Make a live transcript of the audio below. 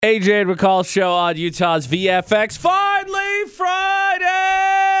AJ and McCall Show on Utah's VFX. Finally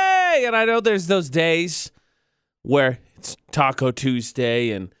Friday! And I know there's those days where it's Taco Tuesday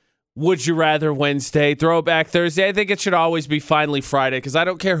and Would You Rather Wednesday, Throwback Thursday. I think it should always be finally Friday because I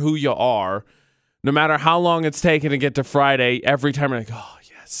don't care who you are. No matter how long it's taken to get to Friday, every time you're like, oh,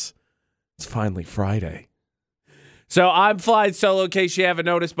 yes, it's finally Friday. So I'm flying solo in case you haven't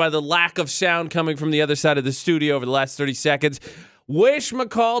noticed by the lack of sound coming from the other side of the studio over the last 30 seconds. Wish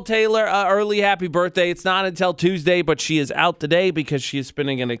McCall Taylor early happy birthday. It's not until Tuesday, but she is out today because she is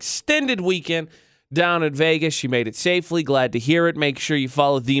spending an extended weekend down in Vegas. She made it safely. Glad to hear it. Make sure you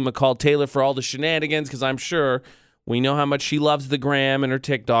follow the McCall Taylor for all the shenanigans because I'm sure we know how much she loves the gram and her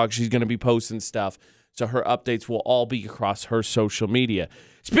TikTok. She's going to be posting stuff. So her updates will all be across her social media.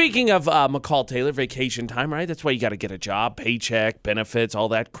 Speaking of McCall Taylor, vacation time, right? That's why you got to get a job, paycheck, benefits, all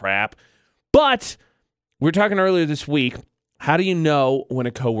that crap. But we were talking earlier this week. How do you know when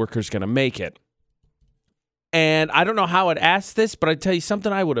a coworker's going to make it? And I don't know how I'd ask this, but I'd tell you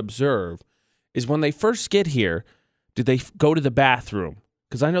something I would observe is when they first get here, do they go to the bathroom?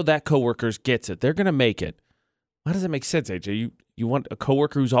 Because I know that coworker gets it. They're going to make it. How does that make sense, AJ? You want a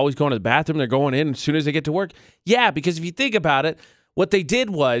coworker who's always going to the bathroom, they're going in as soon as they get to work? Yeah, because if you think about it, what they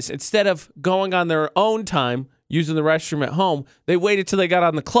did was instead of going on their own time, using the restroom at home, they waited till they got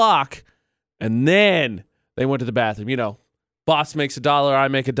on the clock, and then they went to the bathroom. You know, boss makes $1, I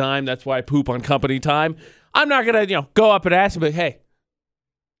make a dime. That's why I poop on company time. I'm not going to, go up and ask him, but hey,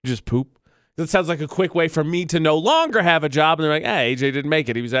 you just poop? That sounds like a quick way for me to no longer have a job. And they're like, hey, AJ didn't make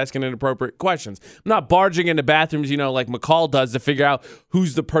it. He was asking inappropriate questions. I'm not barging into bathrooms, like McCall does to figure out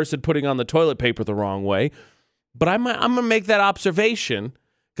who's the person putting on the toilet paper the wrong way. But I'm going to make that observation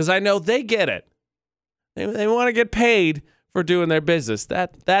because I know they get it. They want to get paid for doing their business.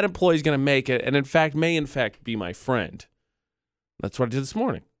 That employee's going to make it and, may be my friend. That's what I did this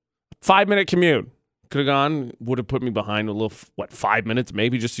morning. 5-minute commute. Could have gone, would have put me behind a little, 5 minutes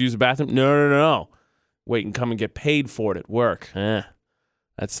maybe just to use the bathroom? No. Wait and come and get paid for it at work.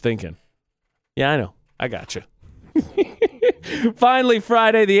 That's thinking. Yeah, I know. I got you. Finally,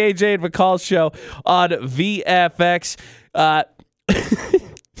 Friday, the AJ and McCall Show on VFX.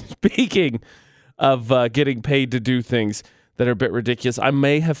 Speaking of getting paid to do things that are a bit ridiculous, I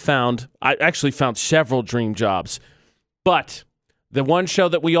actually found several dream jobs, but the one show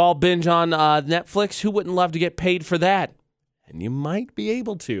that we all binge on Netflix, who wouldn't love to get paid for that? And you might be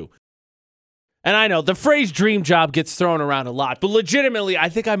able to. And I know the phrase dream job gets thrown around a lot, but legitimately, I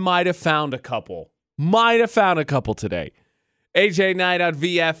think I might have found a couple. Today. AJ Knight on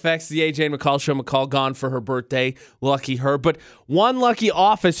VFX, the AJ and McCall Show. McCall gone for her birthday. Lucky her. But one lucky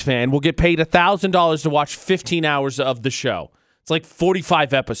Office fan will get paid $1,000 to watch 15 hours of the show. It's like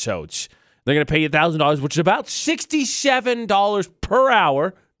 45 episodes. They're going to pay you $1,000, which is about $67 per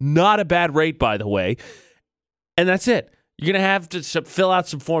hour. Not a bad rate, by the way. And that's it. You're going to have to fill out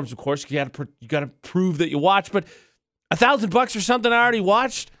some forms, of course. You got to prove that you watch. But $1,000 for something I already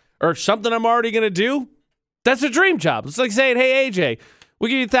watched or something I'm already going to do, that's a dream job. It's like saying, hey, AJ, we'll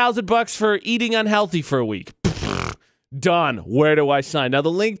give you $1,000 for eating unhealthy for a week. Done. Where do I sign? Now,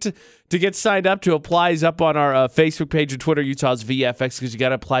 the link to get signed up to apply is up on our Facebook page and Twitter, Utah's VFX, because you got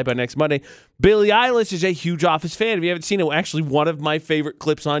to apply by next Monday. Billie Eilish is a huge Office fan. If you haven't seen it, actually one of my favorite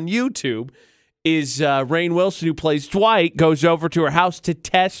clips on YouTube is Rainn Wilson, who plays Dwight, goes over to her house to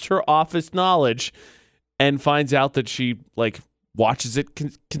test her Office knowledge and finds out that she, watches it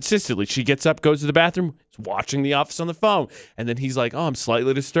consistently. She gets up, goes to the bathroom, is watching The Office on the phone. And then he's like, oh, I'm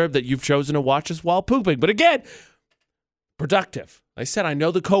slightly disturbed that you've chosen to watch us while pooping. But again, productive. I said, I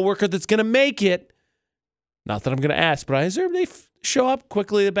know the coworker that's going to make it. Not that I'm going to ask, but I assume they show up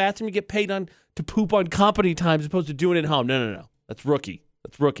quickly to the bathroom and get paid to poop on company time as opposed to doing it at home. No. That's rookie.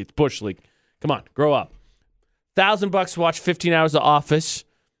 It's Bush League. Come on, grow up. $1,000 to watch 15 hours of Office.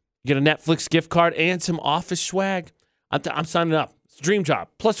 You get a Netflix gift card and some Office swag. I'm signing up. It's a dream job.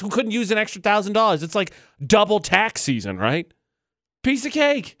 Plus, who couldn't use an extra $1,000? It's like double tax season, right? Piece of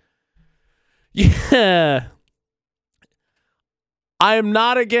cake. Yeah. I am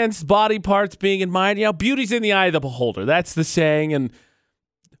not against body parts being admired. Beauty's in the eye of the beholder. That's the saying. And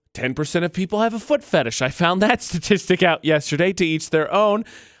 10% of people have a foot fetish. I found that statistic out yesterday. To each their own.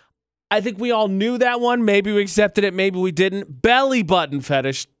 I think we all knew that one. Maybe we accepted it. Maybe we didn't. Belly button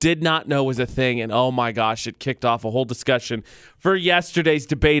fetish, did not know was a thing. And oh my gosh, it kicked off a whole discussion for yesterday's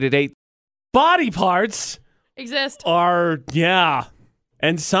debate at 8. Body parts exist.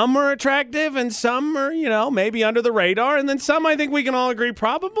 And some are attractive and some are, maybe under the radar. And then some I think we can all agree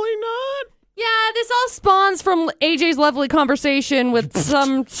probably not. Yeah, this all spawns from AJ's lovely conversation with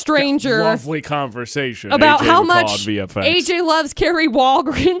some stranger. Lovely conversation. About AJ how McCall much on VFX. AJ loves Carrie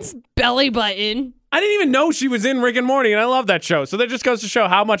Walgren's belly button. I didn't even know she was in Rick and Morty, and I love that show. So that just goes to show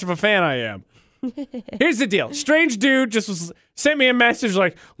how much of a fan I am. Here's the deal. Strange dude sent me a message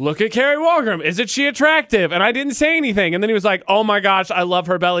like, look at Carrie Walgren. Isn't she attractive? And I didn't say anything. And then he was like, oh my gosh, I love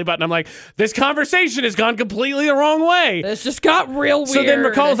her belly button. I'm like, this conversation has gone completely the wrong way. This just got real weird. So then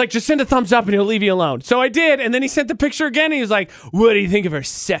McCall was like, just send a thumbs up and he'll leave you alone. So I did. And then he sent the picture again. And he was like, what do you think of her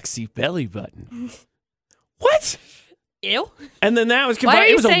sexy belly button? What? Ew. And then that was Why are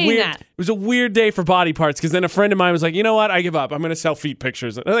you it was saying a weird that? It was a weird day for body parts because then a friend of mine was like, you know what? I give up. I'm going to sell feet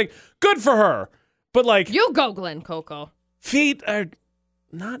pictures. And I'm like, good for her. But like, You go, Glenn Coco. feet are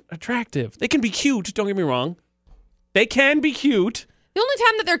not attractive. They can be cute. Don't get me wrong. They can be cute. The only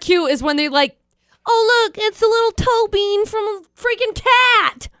time that they're cute is when they're like, oh, look, it's a little toe bean from a freaking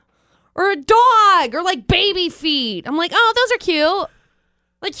cat or a dog or like baby feet. I'm like, oh, those are cute.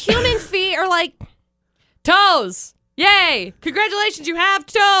 Like human feet are like toes. Yay. Congratulations, you have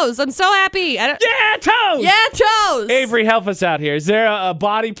toes. I'm so happy. Yeah, toes. Yeah, toes. Avery, help us out here. Is there a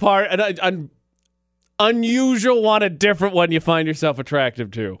body part, an unusual one, a different one you find yourself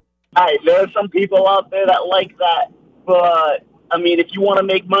attractive to? Hey, there are some people out there that like that, but I mean, if you want to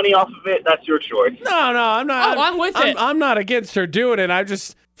make money off of it, that's your choice. No, I'm not. Oh, I'm with it. I'm not against her doing it. I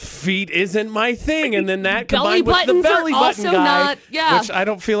just feet isn't my thing, and then that Belly combined with the buttons are belly button also guy, not- yeah. which I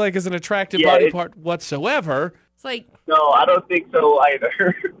don't feel like is an attractive Yeah, body it- part whatsoever. It's like, No, I don't think so either.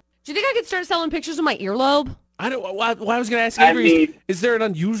 do you think I could start selling pictures of my earlobe? I don't. Why I was going to ask I Avery, mean- is there an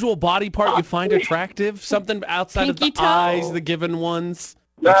unusual body part you find attractive? Something outside of the Pinky toe? eyes, the given ones?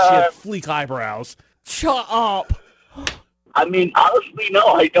 Like she had fleek eyebrows. Shut up. I mean, honestly, no,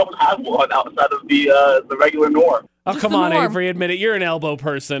 I don't have one outside of the regular norm. Oh, Just come the on, norm. Avery, admit it. You're an elbow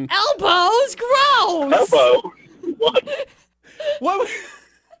person. Elbows? Gross. Elbow. What? What?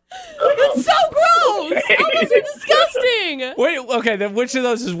 It's so gross. Elbows are disgusting. Wait, okay, then which of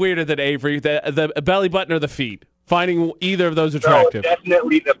those is weirder than Avery? The belly button or the feet? Finding either of those No, attractive.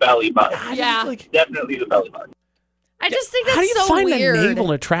 definitely the belly button. Yeah. Definitely the belly button. I just think that's How do you so find weird. the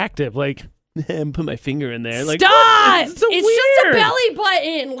navel attractive? Like, put my finger in there. Like, Stop! what? It's so It's just a weird. belly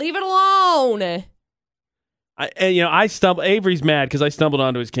button. Leave it alone. I stumbled. Avery's mad because I stumbled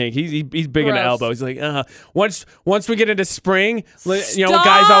onto his kink. He's big into Gross. elbows. He's like, once we get into spring, what guys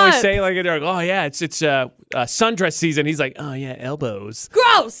Stop! always say, like, they're like, oh yeah, it's sundress season. He's like, oh yeah, elbows.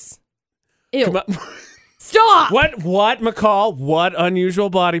 Gross. Ew. Come on. Stop. What McCall? What unusual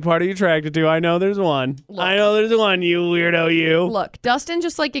body part are you attracted to? I know there's one. Look. I know there's one. You weirdo, you. Look, Dustin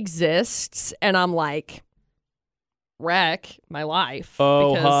just like exists, and I'm like, wreck my life.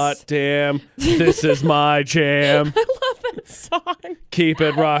 Oh, because hot damn. This is my jam. I love that song. Keep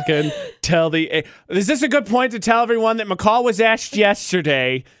it rocking. Is this a good point to tell everyone that McCall was asked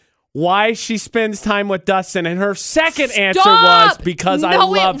yesterday why she spends time with Dustin, and her second answer was because I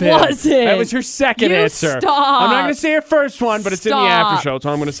No, it love him. wasn't. That was her second You answer. stop. I'm not going to say her first one, but it's in the after show. That's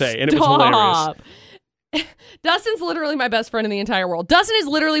what I'm going to say, and it was hilarious. Stop. Dustin's literally my best friend in the entire world. Dustin is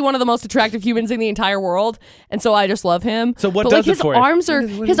literally one of the most attractive humans in the entire world, and so I just love him. So what but, does like, it his for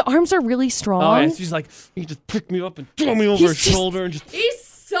you? his arms are really strong. Oh, and she's like, he just picked me up and threw me over his shoulder and just He's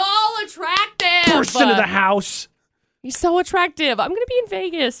so attractive. burst into the house. He's so attractive. I'm gonna be in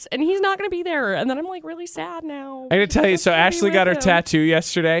Vegas, and he's not gonna be there, and then I'm like really sad now. I gotta tell you, so Ashley got her tattoo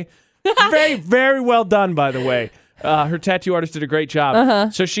yesterday. Very, very well done, by the way. Her tattoo artist did a great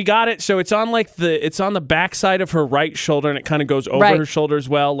job. So she got it. So it's on the backside of her right shoulder, and it kind of goes over Right. her shoulder as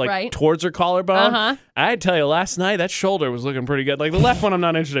well, like Right. towards her collarbone. Uh-huh. I'd tell you, last night that shoulder was looking pretty good. Like the left one, I'm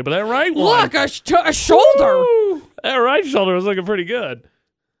not interested, but that right one, Look, a shoulder. woo, that right shoulder was looking pretty good.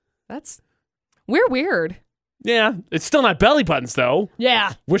 We're weird. Yeah, it's still not belly buttons though.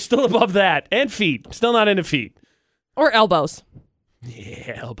 Yeah. We're still above that, and feet. Still not into feet. Or elbows.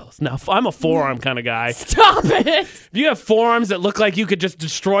 Yeah, elbows. No, I'm a forearm kind of guy. Stop it. If you have forearms that look like you could just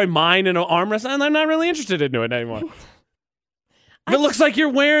destroy mine in an arm wrestle, I'm not really interested in it anymore. If it looks like you're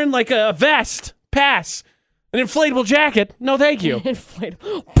wearing like a vest, pass. An inflatable jacket, no thank you.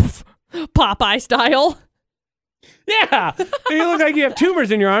 Inflatable. Popeye style. Yeah. If you look like you have tumors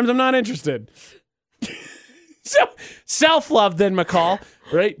in your arms, I'm not interested. So, self-love then, McCall,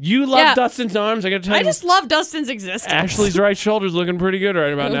 right? You love Yeah. Dustin's arms. I got to tell I you, just love Dustin's existence. Ashley's right shoulder's looking pretty good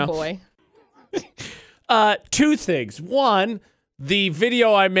right about Oh now. boy. Two things. One, the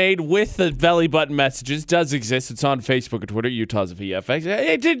video I made with the belly button messages does exist. It's on Facebook and Twitter, Utah's VFX.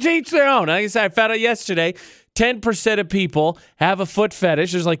 Hey, to each their own. Like I said, I found out yesterday. 10% of people have a foot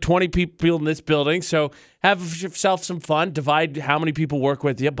fetish. There's like 20 people in this building. So have yourself some fun. Divide how many people work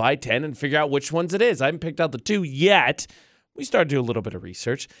with you by 10 and figure out which ones it is. I haven't picked out the 2 yet. We started to do a little bit of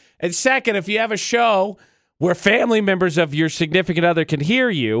research. And second, if you have a show where family members of your significant other can hear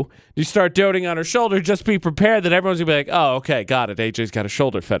you, you start doting on her shoulder, just be prepared that everyone's going to be like, oh, okay, got it. AJ's got a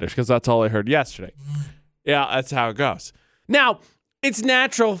shoulder fetish because that's all I heard yesterday. Yeah, that's how it goes. Now, it's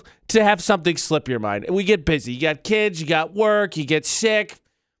natural to have something slip your mind. We get busy. You got kids, you got work, you get sick.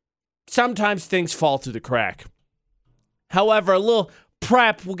 Sometimes things fall through the crack. However, a little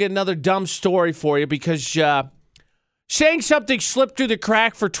prep, we'll get another dumb story for you because saying something slipped through the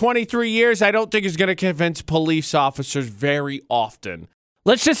crack for 23 years, I don't think is going to convince police officers very often.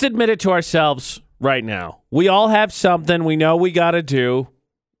 Let's just admit it to ourselves right now. We all have something we know we got to do,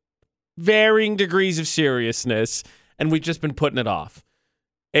 varying degrees of seriousness, and we've just been putting it off.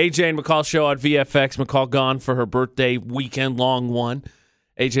 AJ and McCall Show on VFX. McCall gone for her birthday weekend-long one.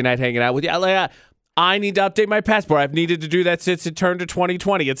 AJ and I hanging out with you. I need to update my passport. I've needed to do that since it turned to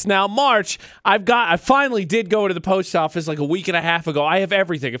 2020. It's now March. I finally did go to the post office like a week and a half ago. I have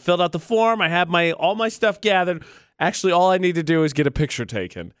everything. I filled out the form. I have all my stuff gathered. Actually, all I need to do is get a picture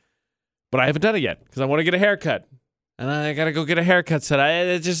taken. But I haven't done it yet because I want to get a haircut. And I got to go get a haircut set.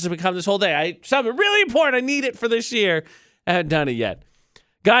 It just become this whole day. Something really important. I need it for this year. I haven't done it yet.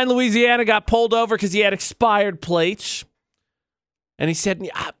 Guy in Louisiana got pulled over because he had expired plates. And he said,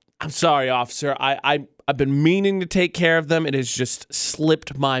 I'm sorry, officer. I've been meaning to take care of them. It has just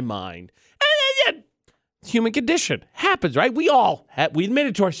slipped my mind. And human condition. Happens, right? We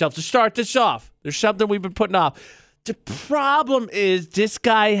admitted to ourselves to start this off. There's something we've been putting off. The problem is this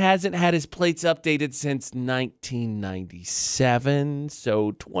guy hasn't had his plates updated since 1997.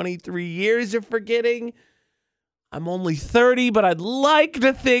 So 23 years of forgetting. I'm only 30, but I'd like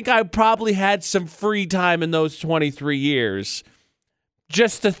to think I probably had some free time in those 23 years.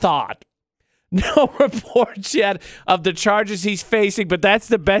 Just a thought. No reports yet of the charges he's facing, but that's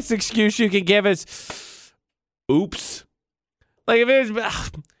the best excuse you can give is, oops. Like if it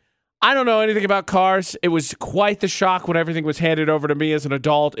was, I don't know anything about cars. It was quite the shock when everything was handed over to me as an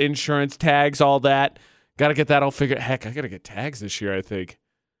adult, insurance, tags, all that. Got to get that all figured. Heck, I got to get tags this year, I think.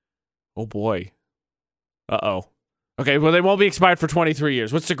 Oh, boy. Uh-oh. Okay, well, they won't be expired for 23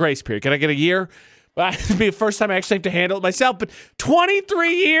 years. What's the grace period? Can I get a year? Well, it'll be the first time I actually have to handle it myself. But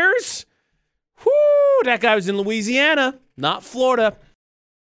 23 years? Whoo! That guy was in Louisiana, not Florida.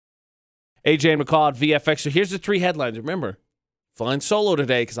 AJ and McCall at VFX. So here's the 3 headlines. Remember, flying solo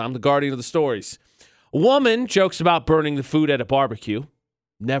today because I'm the guardian of the stories. A woman jokes about burning the food at a barbecue.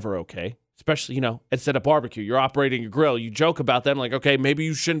 Never okay. Especially, it's at a barbecue. You're operating a grill. You joke about them like, okay, maybe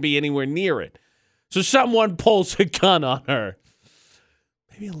you shouldn't be anywhere near it. So someone pulls a gun on her.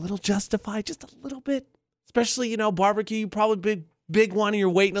 Maybe a little justified, just a little bit. Especially, barbecue, you probably big one and you're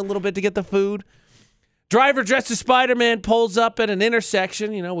waiting a little bit to get the food. Driver dressed as Spider-Man pulls up at an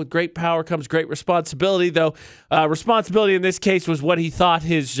intersection. With great power comes great responsibility, though responsibility in this case was what he thought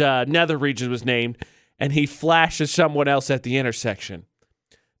his nether region was named, and he flashes someone else at the intersection.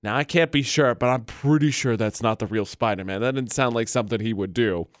 Now, I can't be sure, but I'm pretty sure that's not the real Spider-Man. That didn't sound like something he would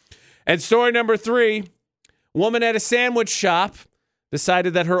do. And story number 3, woman at a sandwich shop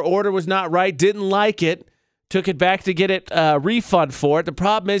decided that her order was not right, didn't like it, took it back to get it refund for it. The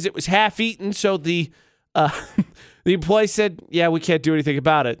problem is it was half-eaten, so the employee said, yeah, we can't do anything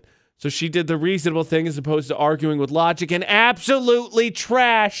about it. So she did the reasonable thing as opposed to arguing with logic and absolutely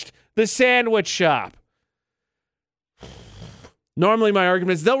trashed the sandwich shop. Normally my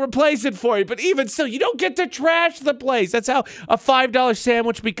argument is they'll replace it for you, but even still, you don't get to trash the place. That's how a $5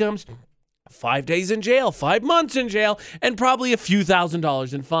 sandwich becomes 5 days in jail, 5 months in jail, and probably a few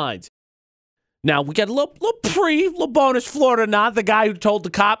 $1,000s in fines. Now, we got a little bonus Florida nod. The guy who told the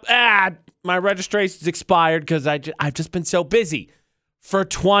cop, my registration's expired because I've just been so busy for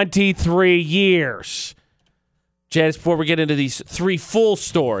 23 years. Janice, before we get into these 3 full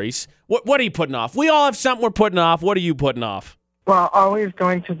stories, what are you putting off? We all have something we're putting off. What are you putting off? Well, always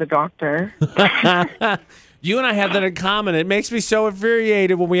going to the doctor. You and I have that in common. It makes me so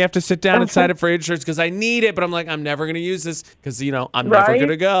infuriated when we have to sit down and sign up for insurance because I need it, but I'm like, I'm never going to use this because, I'm never going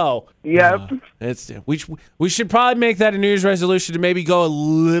to go. Yep. We should probably make that a New Year's resolution to maybe go a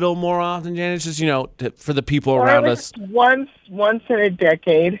little more often, Janet, just, for the people around us. Once in a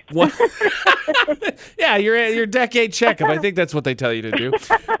decade. Yeah, your decade checkup. I think that's what they tell you to do.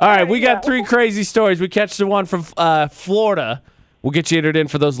 All right, we got 3 crazy stories. We catch the one from Florida. We'll get you entered in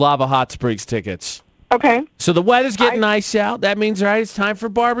for those Lava Hot Springs tickets. Okay. So the weather's getting nice out. That means, right, it's time for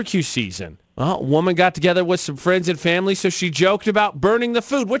barbecue season. Well, a woman got together with some friends and family, so she joked about burning the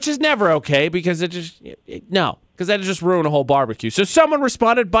food, which is never okay because because that'd just ruin a whole barbecue. So someone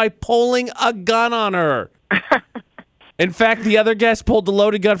responded by pulling a gun on her. In fact, the other guest pulled the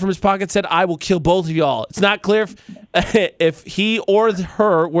loaded gun from his pocket and said, "I will kill both of y'all." It's not clear if he or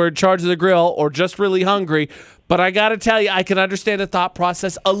her were in charge of the grill or just really hungry, but I got to tell you, I can understand the thought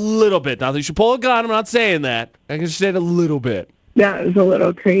process a little bit. Now that you should pull a gun, I'm not saying that. I can understand a little bit. That is a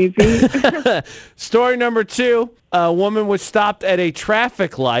little crazy. Story number 2, a woman was stopped at a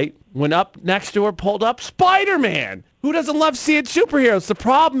traffic light when up next to her pulled up Spider-Man. Who doesn't love seeing superheroes? The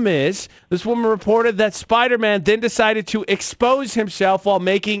problem is, this woman reported that Spider-Man then decided to expose himself while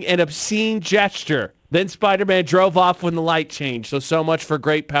making an obscene gesture. Then Spider-Man drove off when the light changed. So much for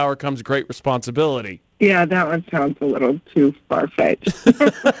great power comes great responsibility. Yeah, that one sounds a little too far-fetched.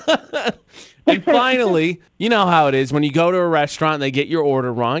 And finally, you know how it is. When you go to a restaurant and they get your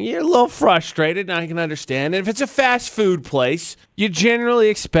order wrong, you're a little frustrated, and I can understand. And if it's a fast food place, you generally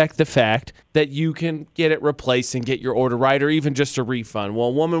expect the fact that you can get it replaced and get your order right, or even just a refund. Well,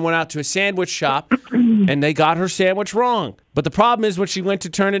 a woman went out to a sandwich shop, and they got her sandwich wrong. But the problem is when she went to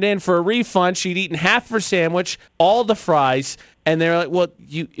turn it in for a refund, she'd eaten half her sandwich, all the fries, and they're like, well,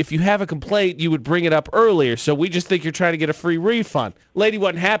 if you have a complaint, you would bring it up earlier, so we just think you're trying to get a free refund. Lady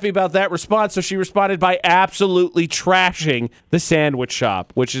wasn't happy about that response, so she responded by absolutely trashing the sandwich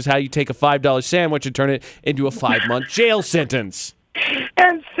shop, which is how you take a $5 sandwich and turn it into a 5-month jail sentence.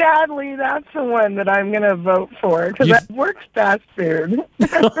 And sadly, that's the one that I'm going to vote for, because that works fast food.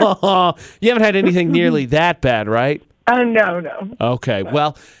 You haven't had anything nearly that bad, right? No. Okay,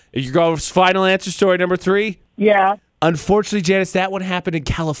 well, your final answer, story number 3? Yeah. Unfortunately, Janice, that one happened in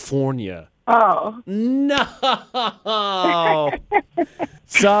California. Oh. No.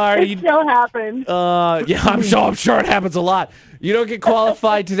 Sorry. It still happened. Yeah, I'm sure it happens a lot. You don't get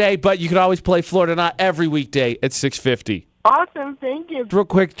qualified today, but you can always play Florida Not every weekday at 6:50. Awesome. Thank you. Real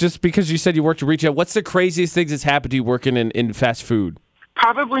quick, just because you said you worked at retail, what's the craziest things that's happened to you working in fast food?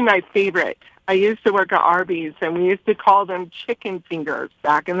 Probably my favorite. I used to work at Arby's, and we used to call them chicken fingers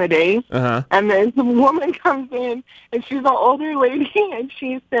back in the day. Uh-huh. And then the woman comes in, and she's an older lady, and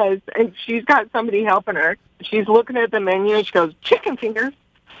she says, and she's got somebody helping her. She's looking at the menu, and she goes, "Chicken fingers?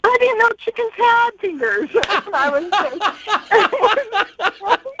 I didn't know chickens had fingers." And I was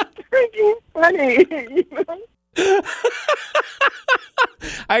freaking funny. You know?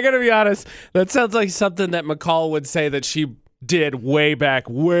 I gotta be honest, that sounds like something that McCall would say that she did way back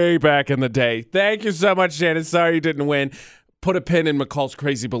in the day. Thank you so much, Janice. Sorry you didn't win. Put a pin in McCall's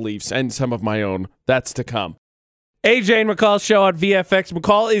crazy beliefs and some of my own. That's to come. AJ and McCall Show on VFX.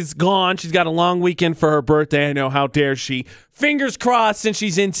 McCall is gone. She's got a long weekend for her birthday. I know, how dare she. Fingers crossed, since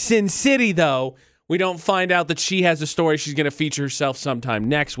she's in Sin City, though, we don't find out that she has a story she's going to feature herself sometime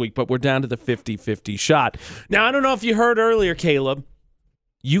next week, but we're down to the 50-50 shot. Now, I don't know if you heard earlier, Caleb,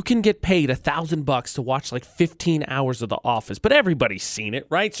 you can get paid $1,000 to watch like 15 hours of The Office, but everybody's seen it,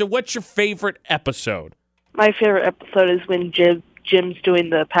 right? So what's your favorite episode? My favorite episode is when Jim's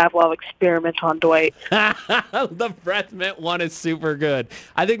doing the Pavlov experiment on Dwight. The breath mint one is super good.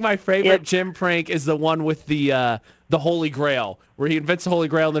 I think my favorite Jim prank is the one with the Holy Grail, where he invents the Holy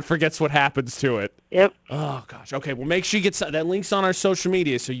Grail and then forgets what happens to it. Yep. Oh, gosh. Okay, well, make sure you get that link's on our social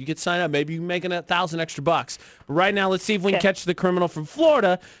media, so you get signed up. Maybe you can make $1,000 extra bucks. But right now, let's see if we can catch the criminal from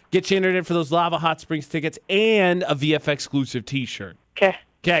Florida, get you entered in for those Lava Hot Springs tickets and a VF exclusive T-shirt. Okay.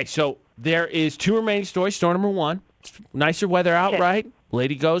 Okay, so there is 2 remaining stories. Story number 1. It's nicer weather out, right?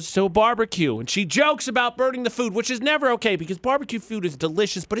 Lady goes to a barbecue, and she jokes about burning the food, which is never okay because barbecue food is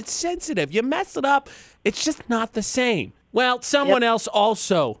delicious, but it's sensitive. You mess it up, it's just not the same. Well, someone else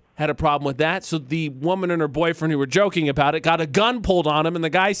also had a problem with that, so the woman and her boyfriend who were joking about it got a gun pulled on him, and the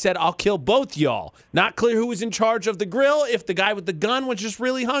guy said, "I'll kill both y'all." Not clear who was in charge of the grill, if the guy with the gun was just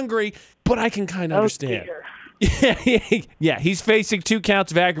really hungry, but I can kind of understand. Yeah, he's facing 2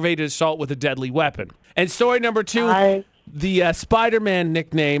 counts of aggravated assault with a deadly weapon. And story number 2, the Spider-Man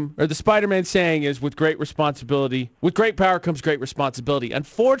nickname, or the Spider-Man saying is, with great power comes great responsibility.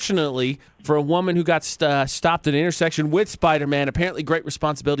 Unfortunately, for a woman who got stopped at an intersection with Spider-Man, apparently great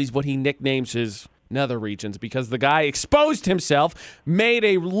responsibility is what he nicknames his nether regions, because the guy exposed himself, made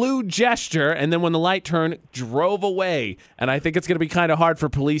a lewd gesture, and then when the light turned, drove away. And I think it's going to be kind of hard for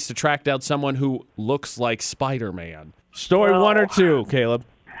police to track down someone who looks like Spider-Man. Story 1 or 2, Caleb?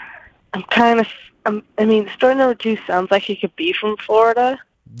 Story number 2 sounds like he could be from Florida,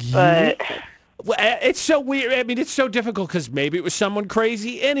 but... Well, it's so weird. I mean, it's so difficult because maybe it was someone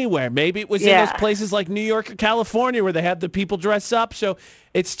crazy anywhere. Maybe it was in those places like New York or California where they have the people dress up. So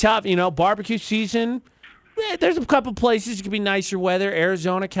it's tough. You know, barbecue season, there's a couple places it could be nicer weather.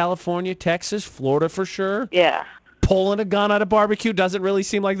 Arizona, California, Texas, Florida for sure. Yeah. Pulling a gun at a barbecue doesn't really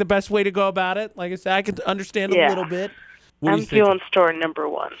seem like the best way to go about it. Like I said, I can understand a little bit. What I'm feeling story number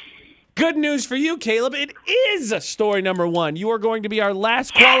 1. Good news for you, Caleb. It is story number 1. You are going to be our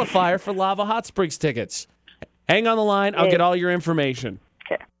last qualifier for Lava Hot Springs tickets. Hang on the line. I'll get all your information.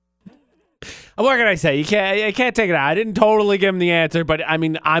 Okay. What can I say? You can't take it out. I didn't totally give him the answer, but I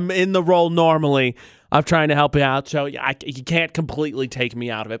mean, I'm in the role normally of trying to help you out, so you can't completely take me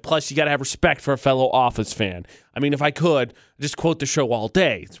out of it. Plus, you got to have respect for a fellow Office fan. I mean, if I could, I'd just quote the show all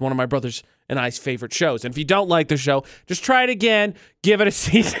day. It's one of my brothers and I's favorite shows. And if you don't like the show, just try it again. Give it a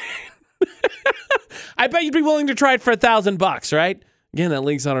season. I bet you'd be willing to try it for $1,000, right? Again, that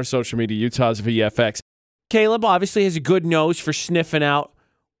link's on our social media, Utah's VFX. Caleb obviously has a good nose for sniffing out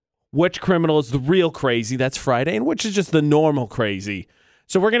which criminal is the real crazy. That's Friday, and which is just the normal crazy.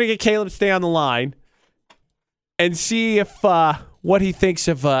 So we're going to get Caleb to stay on the line and see if what he thinks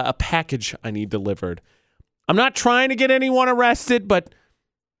of a package I need delivered. I'm not trying to get anyone arrested, but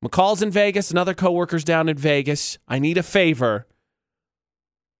McCall's in Vegas, another coworker's down in Vegas. I need a favor.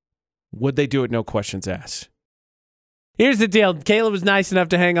 Would they do it? No questions asked. Here's the deal. Caleb was nice enough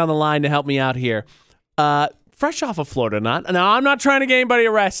to hang on the line to help me out here. Fresh off of Florida, Now, I'm not trying to get anybody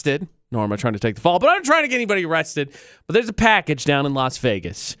arrested, nor am I trying to take the fall, but I'm trying to get anybody arrested. But there's a package down in Las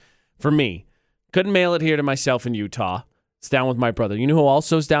Vegas for me. Couldn't mail it here to myself in Utah. It's down with my brother. You know who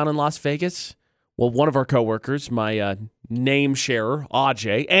also is down in Las Vegas? Well, one of our coworkers, my name sharer,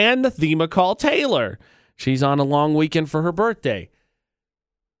 Ajay, and the McCall Taylor. She's on a long weekend for her birthday.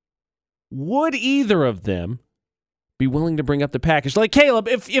 Would either of them be willing to bring up the package? Like, Caleb,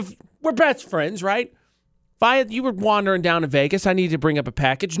 if we're best friends, right? If you were wandering down to Vegas, I need to bring up a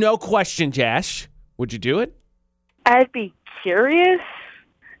package. No question, Josh. Would you do it? I'd be curious.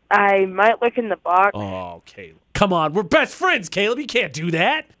 I might look in the box. Oh, Caleb. Come on. We're best friends, Caleb. You can't do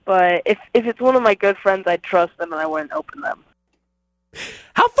that. But if it's one of my good friends, I'd trust them and I wouldn't open them.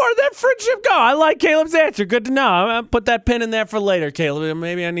 How far did that friendship go? I like Caleb's answer. Good to know. I'll put that pin in there for later, Caleb.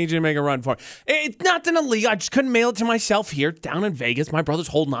 Maybe I need you to make a run for it. It's nothing illegal. I just couldn't mail it to myself here down in Vegas. My brother's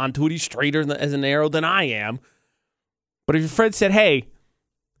holding on to it. He's straighter as an arrow than I am. But if your friend said, hey,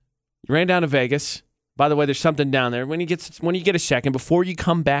 you ran down to Vegas. By the way, there's something down there. When you get a second, before you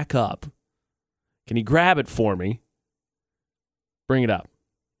come back up, can you grab it for me? Bring it up.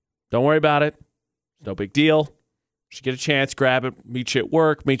 Don't worry about it. It's no big deal. Just get a chance, grab it, meet you at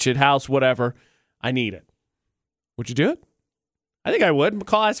work, meet you at house, whatever. I need it. Would you do it? I think I would.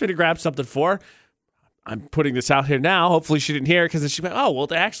 McCall asked me to grab something for her. I'm putting this out here now. Hopefully she didn't hear it because she went, oh, well,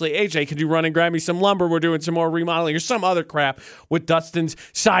 actually, AJ, could you run and grab me some lumber? We're doing some more remodeling or some other crap with Dustin's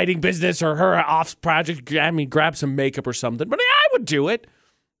siding business or her off project. Grab some makeup or something. But I would do it.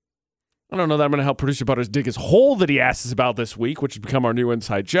 I don't know that I'm going to help Producer Butterz dig his hole that he asked us about this week, which has become our new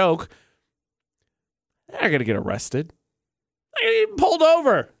inside joke. They're going to get arrested. They're going to get pulled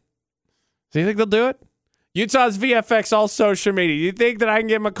over. Do you think they'll do it? Utah's VFX, all social media. You think that I can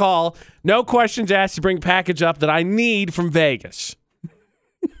give them a call? No questions asked to bring package up that I need from Vegas.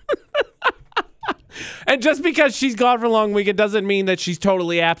 And just because she's gone for a long weekend doesn't mean that she's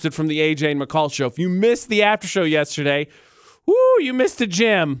totally absent from the AJ and McCall show. If you missed the after show yesterday, you missed a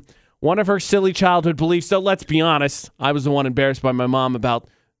gem. One of her silly childhood beliefs. So let's be honest. I was the one embarrassed by my mom about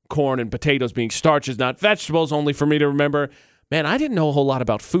corn and potatoes being starches, not vegetables, only for me to remember, man, I didn't know a whole lot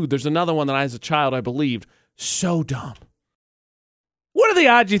about food. There's another one that as a child I believed. So dumb. What are the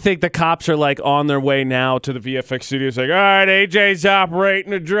odds you think the cops are like on their way now to the VFX studios like, all right, AJ's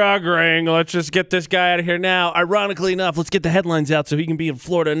operating a drug ring. Let's just get this guy out of here now. Ironically enough, let's get the headlines out so he can be in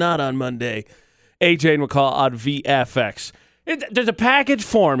Florida not on Monday. AJ and McCall on VFX. There's a package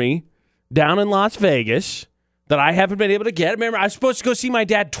for me down in Las Vegas that I haven't been able to get. Remember, I was supposed to go see my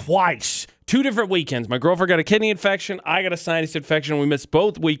dad twice. 2 different weekends. My girlfriend got a kidney infection. I got a sinus infection. We missed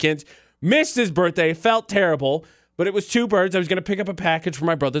both weekends. Missed his birthday. Felt terrible. But it was 2 birds. I was going to pick up a package for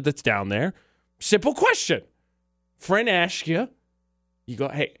my brother that's down there. Simple question. Friend asks you. You go,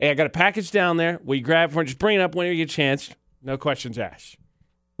 hey, I got a package down there. Will you grab it for it? Just bring it up whenever you get a chance. No questions asked.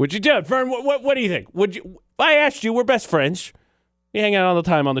 Would you do it? Fern, what do you think? Would you? I asked you. We're best friends. You hang out all the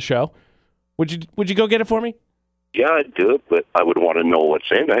time on the show. Would you go get it for me? Yeah, I'd do it, but I would want to know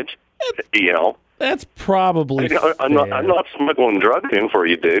what's in it. You know, that's probably. I'm not smuggling drugs in for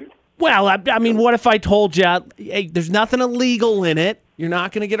you, dude. Well, I mean, what if I told you, hey, there's nothing illegal in it. You're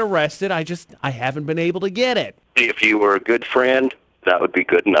not going to get arrested. I haven't been able to get it. If you were a good friend, that would be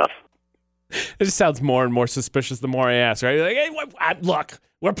good enough. It just sounds more and more suspicious the more I ask, right? You're like, hey, look,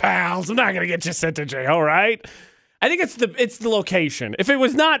 we're pals. I'm not going to get you sent to jail, all right? I think it's the location. If it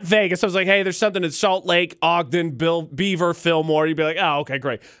was not Vegas, I was like, hey, there's something in Salt Lake, Ogden, Beaver, Fillmore. You'd be like, oh, okay,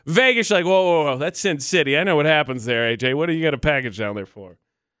 great. Vegas, you're like, whoa, that's Sin City. I know what happens there, AJ. What do you got a package down there for?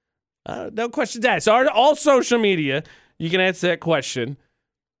 No questions asked. So all social media, you can answer that question.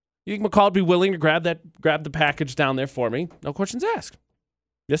 You think McCall would be willing to grab the package down there for me? No questions asked.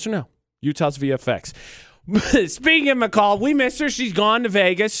 Yes or no? Utah's VFX. Speaking of McCall, we miss her. She's gone to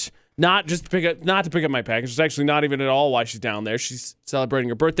Vegas. Not to pick up my package. It's actually not even at all why she's down there. She's celebrating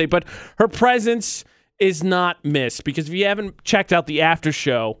her birthday, but her presence is not missed because if you haven't checked out the after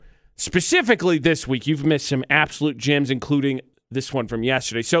show, specifically this week, you've missed some absolute gems, including this one from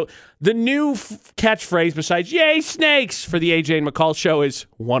yesterday. So the new catchphrase besides "Yay Snakes" for the AJ and McCall show is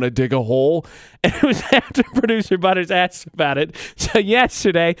 "Wanna dig a hole?" And it was after Producer Butterz asked about it. So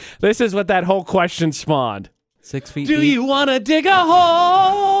yesterday, this is what that whole question spawned. 6 feet Do deep. you wanna dig a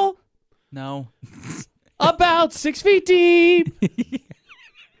hole? No. About 6 feet deep.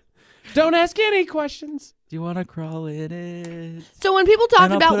 Don't ask any questions. Do you want to crawl in it? So when people talk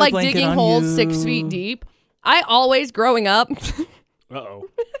And I'll about put a like blanket digging on holes you. 6 feet deep, I always growing up. Uh-oh.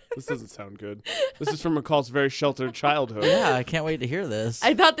 This doesn't sound good. This is from McCall's very sheltered childhood. Yeah, I can't wait to hear this.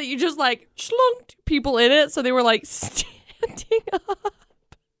 I thought that you just like schlunked people in it, so they were like standing up.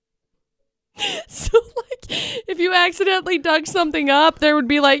 So like if you accidentally dug something up, there would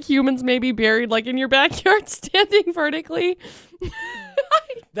be like humans maybe buried like in your backyard standing vertically.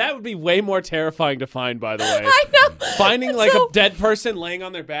 That would be way more terrifying to find, by the way. I know. Finding like So- a dead person laying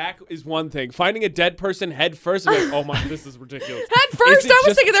on their back is one thing. Finding a dead person head first, I'm like, oh my, this is ridiculous. At first, I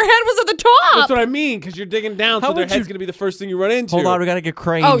was thinking their head was at the top. That's what I mean, because you're digging down, How so their would head's you- going to be the first thing you run into. Hold on, we got to get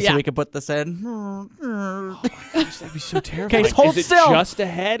cranes Oh, yeah. so we can put this in. That'd be so terrifying. Okay, hold is it still. just a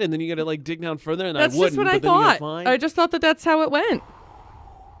head, and then you got to like dig down further, and That's I wouldn't. just what I but then you gotta thought. find- I just thought that that's how it went.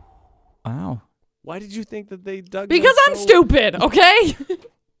 Wow. Why did you think that they dug? Because down I'm so- stupid, okay?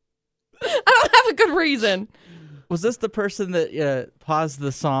 I don't have a good reason. Was this the person that paused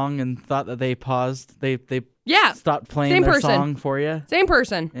the song and thought that they paused? They Yeah, stopped playing Same their person. song for you? same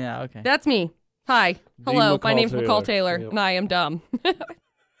person. Yeah, okay. That's me. Hi. Hello. My McCall name's McCall Taylor. Taylor, Yep. and I am dumb.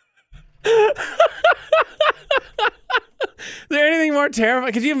 Is there anything more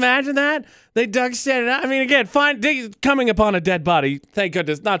terrifying? Could you imagine that? They dug standing out. I mean, again, coming upon a dead body, thank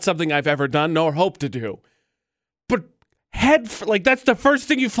goodness, not something I've ever done nor hope to do. But that's the first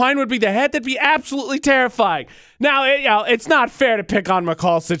thing you find would be the head. That'd be absolutely terrifying. Now, it's not fair to pick on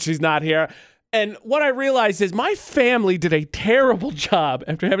McCall since she's not here. And what I realized is my family did a terrible job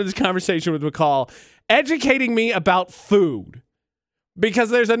after having this conversation with McCall, educating me about food. Because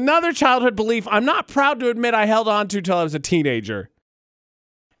there's another childhood belief I'm not proud to admit I held on to till I was a teenager.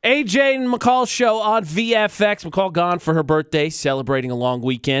 AJ and McCall show on VFX. McCall gone for her birthday, celebrating a long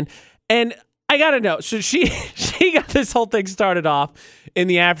weekend. And I got to know, so she got this whole thing started off in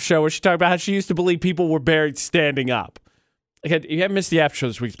the after show where she talked about how she used to believe people were buried standing up. Again, you haven't missed the after show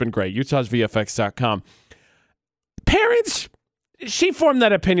this week. It's been great. UtahsVFX.com. Parents... She formed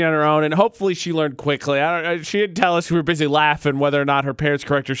that opinion on her own, and hopefully she learned quickly. She didn't tell us we were busy laughing whether or not her parents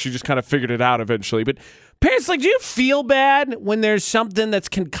correct her. She just kind of figured it out eventually. But parents, do you feel bad when there's something that's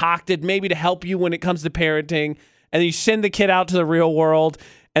concocted maybe to help you when it comes to parenting, and then you send the kid out to the real world,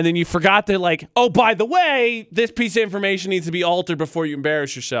 and then you forgot that, oh, by the way, this piece of information needs to be altered before you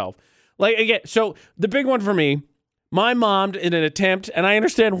embarrass yourself. Again, so the big one for me, my mom, in an attempt, and I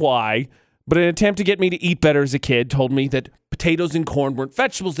understand why, but in an attempt to get me to eat better as a kid, told me that potatoes and corn weren't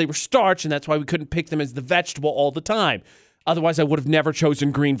vegetables, they were starch, and that's why we couldn't pick them as the vegetable all the time. Otherwise, I would have never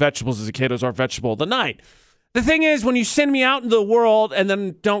chosen green vegetables as a kid as our vegetable of the night. The thing is, when you send me out into the world and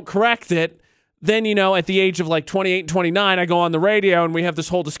then don't correct it, then, at the age of 28 and 29, I go on the radio and we have this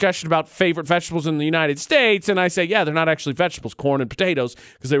whole discussion about favorite vegetables in the United States, and I say, yeah, they're not actually vegetables, corn and potatoes,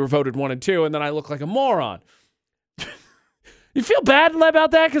 because they were voted 1 and 2, and then I look like a moron. You feel bad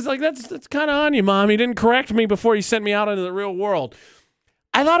about that? Because, that's kind of on you, Mom. You didn't correct me before you sent me out into the real world.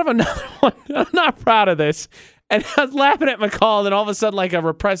 I thought of another one. I'm not proud of this. And I was laughing at McCall, and then all of a sudden, a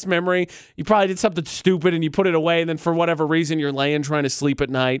repressed memory, you probably did something stupid, and you put it away, and then for whatever reason, you're laying trying to sleep at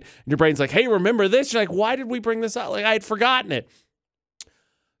night, and your brain's like, hey, remember this? You're like, why did we bring this up? I had forgotten it.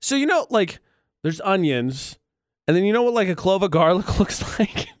 So, there's onions, and then you know what, a clove of garlic looks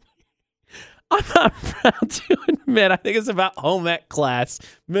like? I'm not proud to admit, I think it's about home ec class,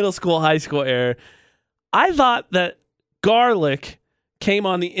 middle school, high school era. I thought that garlic came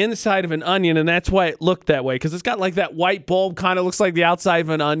on the inside of an onion, and that's why it looked that way, because it's got that white bulb, kind of looks like the outside of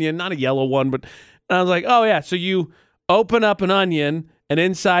an onion, not a yellow one, but and I was like, oh yeah, so you open up an onion, and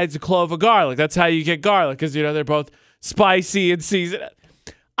inside's a clove of garlic. That's how you get garlic, because, they're both spicy and seasoned.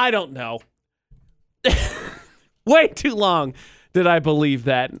 I don't know. Way too long did I believe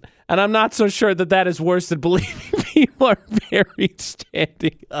that. And I'm not so sure that that is worse than believing people are married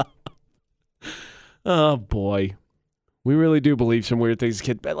standing up. Oh, boy. We really do believe some weird things as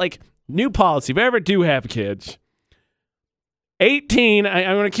kids. But, like, new policy. If I ever do have kids, 18,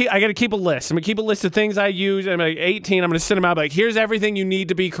 I got to keep a list. I'm going to keep a list of things I use. I'm like 18, I'm going to send them out. Like, here's everything you need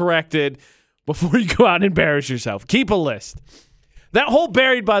to be corrected before you go out and embarrass yourself. Keep a list. That whole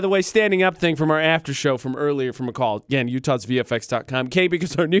buried, by the way, standing up thing from our after show from earlier from McCall. Again, utahsvfx.com.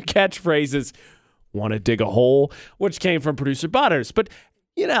 Because our new catchphrase is, want to dig a hole, which came from Producer Butterz. But,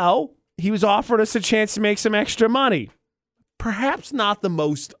 you know, he was offering us a chance to make some extra money. Perhaps not the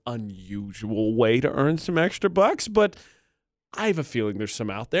most unusual way to earn some extra bucks, but I have a feeling there's some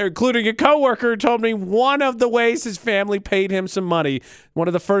out there, including a coworker who told me one of the ways his family paid him some money, one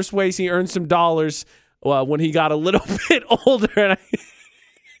of the first ways he earned some dollars when he got a little bit older. And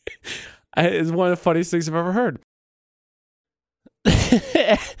it's one of the funniest things I've ever heard.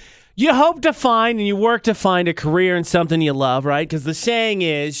 You hope to find and you work to find a career in something you love, right? Because the saying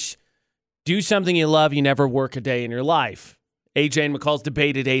is, do something you love, you never work a day in your life. AJ and McCall's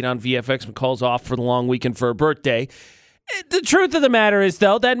debate at 8 on VFX. McCall's off for the long weekend for her birthday. The truth of the matter is,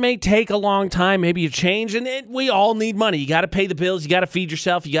 though, that may take a long time. Maybe you change, and we all need money. You got to pay the bills. You got to feed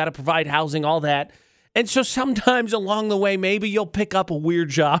yourself. You got to provide housing, all that. And so sometimes along the way, maybe you'll pick up a weird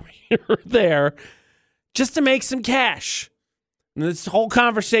job here or there just to make some cash. And this whole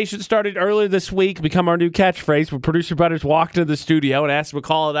conversation started earlier this week, become our new catchphrase, when Producer Butterz walked into the studio and asked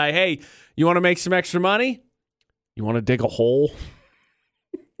McCall and I, hey, you want to make some extra money? You want to dig a hole?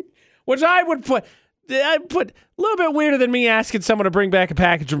 Which I'd put a little bit weirder than me asking someone to bring back a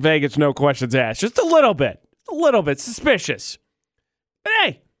package from Vegas, no questions asked. Just a little bit suspicious. But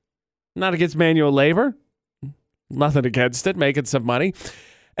hey, not against manual labor. Nothing against it, making some money.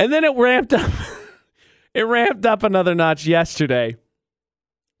 And then it ramped up. It ramped up another notch yesterday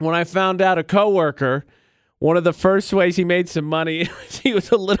when I found out a coworker, one of the first ways he made some money, he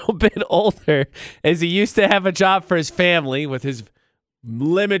was a little bit older, as he used to have a job for his family with his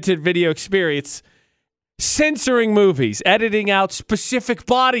limited video experience, censoring movies, editing out specific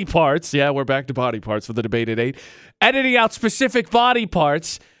body parts. Yeah, we're back to body parts for the debate at 8. Editing out specific body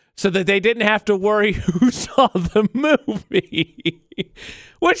parts so that they didn't have to worry who saw the movie.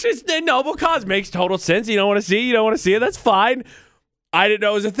 Which is a noble cause. Makes total sense. You don't want to see it. That's fine. I didn't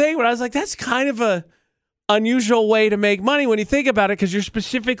know it was a thing, but I was like, that's kind of a unusual way to make money when you think about it, because you're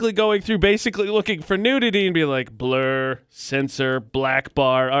specifically going through basically looking for nudity and be like, blur, censor, black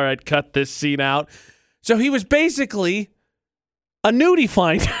bar. All right, cut this scene out. So he was basically a nudie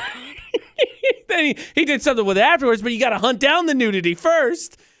finder. Then he did something with it afterwards, but you got to hunt down the nudity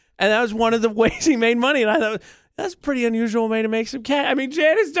first. And that was one of the ways he made money. And I thought, that's a pretty unusual way to make some cash. I mean,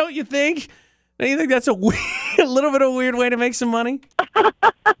 Janice, don't you think? Don't you think that's a little bit of a weird way to make some money? Oh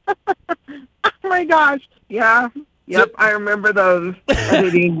my gosh. Yeah. Yep, I remember those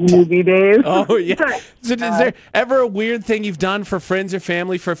editing movie days. Oh, yeah. So is there ever a weird thing you've done for friends or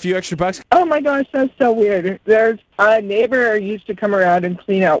family for a few extra bucks? Oh my gosh, that's so weird. There's a neighbor used to come around and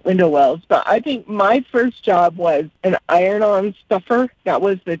clean out window wells, but I think my first job was an iron-on stuffer. That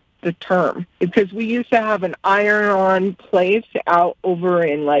was the term, because we used to have an iron-on place out over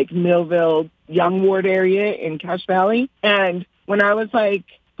in like Millville, Young Ward area in Cache Valley. And when I was like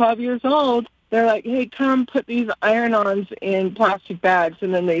 12 years old, they're like, hey, come put these iron-ons in plastic bags,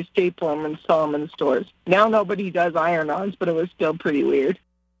 and then they staple them and sell them in the stores. Now nobody does iron-ons, but it was still pretty weird.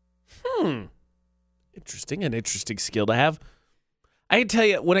 Interesting. An interesting skill to have. I can tell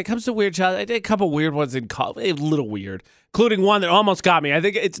you, when it comes to weird jobs, I did a couple weird ones in college. A little weird, including one that almost got me. I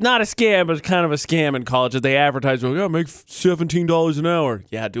think it's not a scam, but it's kind of a scam in college that they advertise, well, make $17 an hour.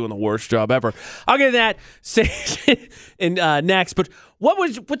 Yeah, doing the worst job ever. I'll get that next. But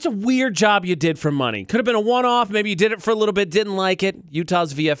what's a weird job you did for money? Could have been a one-off. Maybe you did it for a little bit, didn't like it.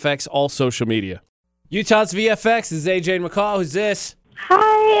 Utah's VFX, all social media. Utah's VFX. This is AJ and McCall. Who's this?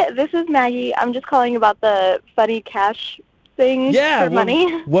 Hi, this is Maggie. I'm just calling about the funny cash thing for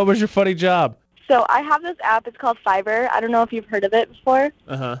money. What was your funny job? So I have this app. It's called Fiverr. I don't know if you've heard of it before.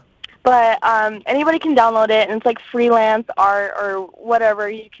 Uh-huh. But anybody can download it, and it's like freelance art or whatever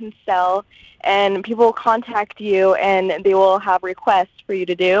you can sell. And people will contact you, and they will have requests for you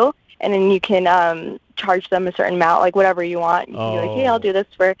to do. And then you can charge them a certain amount, like whatever you want. You can be like, hey, I'll do this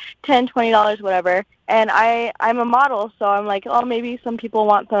for $10, $20, whatever. And I'm a model, so I'm like, oh, maybe some people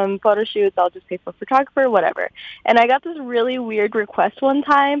want some photo shoots. I'll just pay for a photographer, whatever. And I got this really weird request one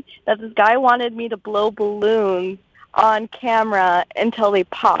time that this guy wanted me to blow balloons on camera until they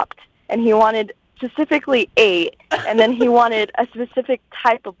popped. And he wanted specifically 8, and then he wanted a specific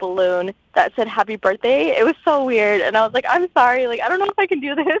type of balloon that said happy birthday. It was so weird, and I was like, I'm sorry, like, I don't know if I can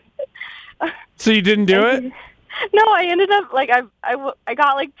do this. So you didn't do it? No, I ended up, like, I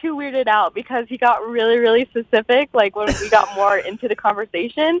got, like, too weirded out because he got really, really specific, like, when we got more into the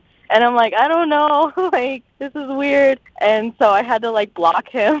conversation, and I'm like, I don't know, like, this is weird, and so I had to, like, block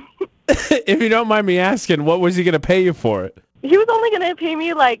him. If you don't mind me asking, what was he going to pay you for it? He was only going to pay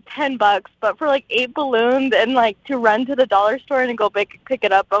me like $10, but for like 8 balloons and like to run to the dollar store and go pick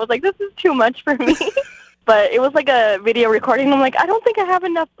it up, I was like, this is too much for me. But it was like a video recording. I'm like, I don't think I have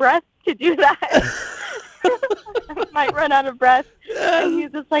enough breath to do that. I might run out of breath. And he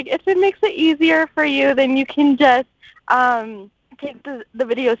was just like, if it makes it easier for you, then you can just take the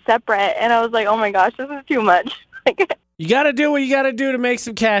video separate. And I was like, oh my gosh, this is too much. You got to do what you got to do to make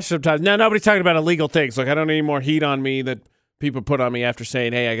some cash sometimes. Now, nobody's talking about illegal things. Like, I don't need any more heat on me that people put on me after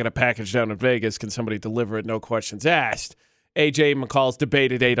saying, hey, I got a package down in Vegas. Can somebody deliver it? No questions asked. AJ McCall's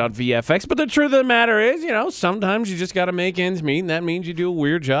debate at 8 on VFX. But the truth of the matter is, you know, sometimes you just got to make ends meet, and that means you do a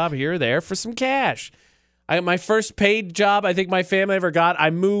weird job here or there for some cash. My first paid job I think my family ever got,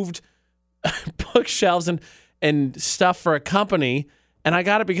 I moved bookshelves and stuff for a company, and I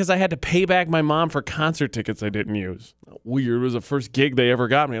got it because I had to pay back my mom for concert tickets I didn't use. Weird. It was the first gig they ever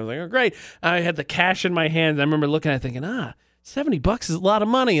got me. I was like, oh, great. I had the cash in my hands. I remember looking at it thinking, $70 is a lot of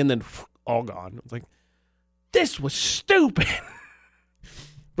money, and then all gone. I was like, this was stupid.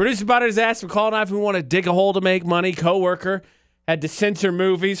 Producer Butterz asked McCall and I if we want to dig a hole to make money. Coworker had to censor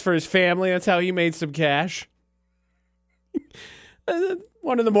movies for his family. That's how he made some cash.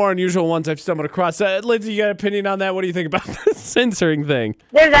 One of the more unusual ones I've stumbled across. Lindsay, you got an opinion on that? What do you think about the censoring thing?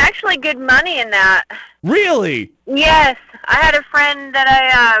 There's actually good money in that. Really? Yes. I had a friend that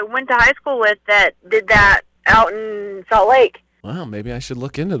I went to high school with that did that out in Salt Lake. Wow, maybe I should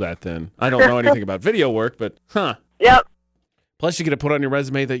look into that then. I don't know anything about video work, but Yep. Plus, you get to put on your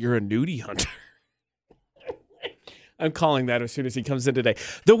resume that you're a nudie hunter. I'm calling that as soon as he comes in today.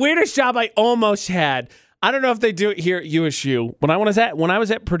 The weirdest job I almost had, I don't know if they do it here at USU. When I was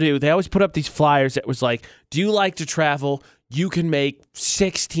at Purdue, they always put up these flyers that was like, do you like to travel? You can make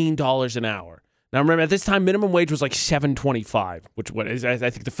 $16 an hour. Now, remember, at this time, minimum wage was like $7.25, which I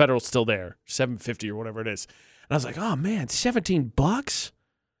think the federal's still there, $7.50 or whatever it is. And I was like, oh, man, $17?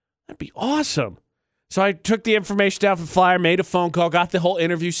 That'd be awesome. So I took the information down from the flyer, made a phone call, got the whole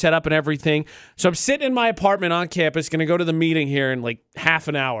interview set up and everything. So I'm sitting in my apartment on campus, going to go to the meeting here in like half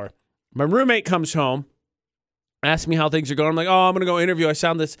an hour. My roommate comes home, asks me how things are going. I'm like, oh, I'm going to go interview. I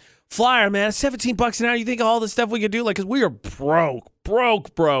found this flyer, man. It's $17 an hour. You think of all the stuff we could do? Like, because we are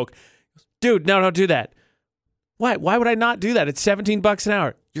broke. Dude, no, don't do that. Why would I not do that? It's $17 an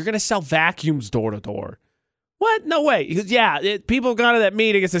hour. You're going to sell vacuums door to door. What? No way. He goes, yeah, people have gone to that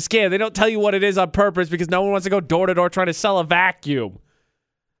meeting. It's a scam. They don't tell you what it is on purpose because no one wants to go door to door trying to sell a vacuum.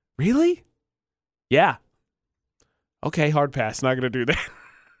 Really? Yeah. Okay, hard pass. Not going to do that.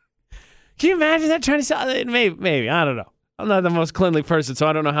 Can you imagine that trying to sell? Maybe. I don't know. I'm not the most cleanly person, so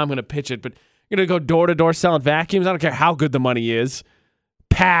I don't know how I'm going to pitch it, but you're going to go door to door selling vacuums? I don't care how good the money is.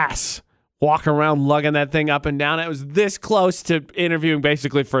 Pass. Walk around lugging that thing up and down. It was this close to interviewing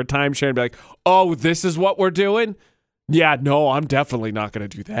basically for a timeshare and be like, oh, this is what we're doing? Yeah, no, I'm definitely not going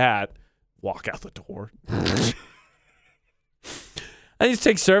to do that. Walk out the door. I used to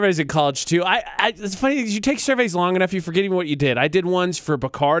take surveys in college, too. It's funny, you take surveys long enough, you forget even what you did. I did ones for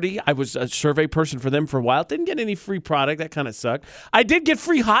Bacardi. I was a survey person for them for a while. Didn't get any free product. That kind of sucked. I did get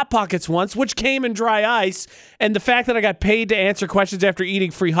free Hot Pockets once, which came in dry ice. And the fact that I got paid to answer questions after eating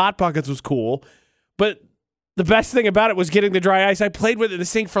free Hot Pockets was cool. But the best thing about it was getting the dry ice. I played with it in the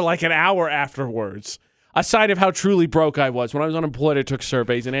sink for like an hour afterwards. A sign of how truly broke I was. When I was unemployed, I took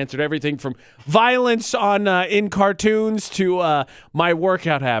surveys and answered everything from violence on in cartoons to my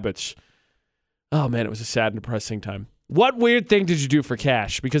workout habits. Oh, man, it was a sad and depressing time. What weird thing did you do for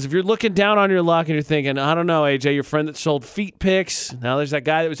cash? Because if you're looking down on your luck and you're thinking, I don't know, AJ, your friend that sold feet pics. Now there's that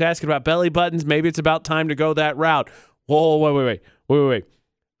guy that was asking about belly buttons. Maybe it's about time to go that route. Whoa, wait.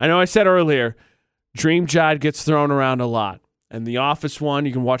 I know I said earlier, dream job gets thrown around a lot. And the Office one,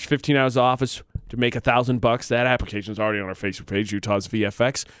 you can watch 15 hours of Office to make $1,000. That application is already on our Facebook page, Utah's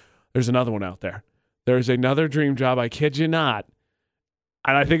VFX. There's another one out there. There's another dream job, I kid you not.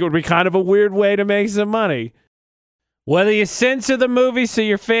 And I think it would be kind of a weird way to make some money. Whether you censor the movie so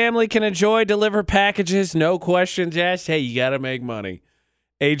your family can enjoy, deliver packages, no questions asked, hey, you got to make money.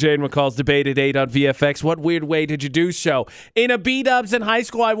 AJ and McCall's debate at 8 on VFX. What weird way did you do so? In a B-dubs in high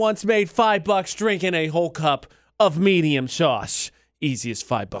school, I once made $5 drinking a whole cup of medium sauce. Easiest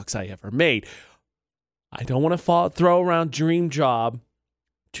 $5 I ever made. I don't want to throw around dream job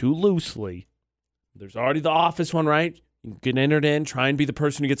too loosely, There's already the Office one, right? You can get entered in, try and be the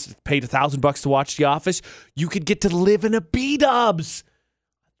person who gets paid $1,000 to watch The Office. You could get to live in a B-dubs.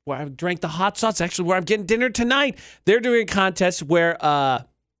 Where I drank the hot sauce, actually where I'm getting dinner tonight. They're doing a contest where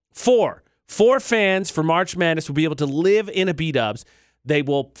four fans for March Madness will be able to live in a B-dubs. They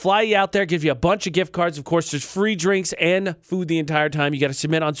will fly you out there, give you a bunch of gift cards. Of course, there's free drinks and food the entire time. You got to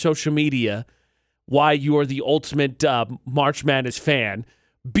submit on social media why you are the ultimate March Madness fan.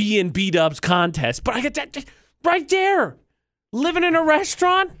 Be in B-dubs contest. But I get that right there. Living in a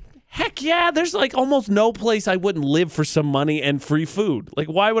restaurant? Heck yeah. There's like almost no place I wouldn't live for some money and free food. Like,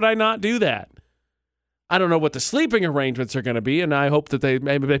 why would I not do that? I don't know what the sleeping arrangements are going to be, and I hope that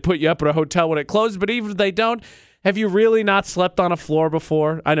maybe they put you up at a hotel when it closes, but even if they don't, have you really not slept on a floor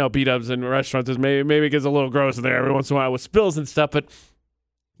before? I know B-dubs in restaurants maybe it gets a little gross in there every once in a while with spills and stuff, but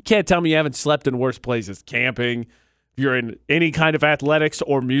you can't tell me you haven't slept in worse places. Camping, if you're in any kind of athletics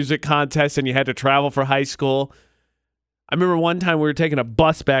or music contest and you had to travel for high school. I remember one time we were taking a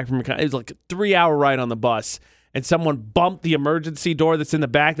bus back from, it was like a 3-hour ride on the bus, and someone bumped the emergency door that's in the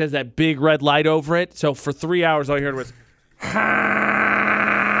back that has that big red light over it. So for 3 hours, all you heard was,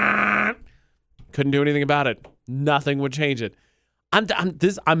 couldn't do anything about it. Nothing would change it.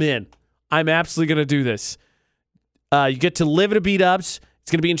 I'm in. I'm absolutely going to do this. You get to live at a B-dubs.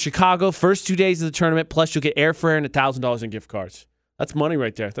 It's going to be in Chicago, first 2 days of the tournament, plus you'll get airfare and $1,000 in gift cards. That's money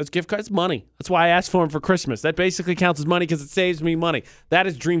right there. That's gift cards. That's money. That's why I asked for them for Christmas. That basically counts as money because it saves me money. That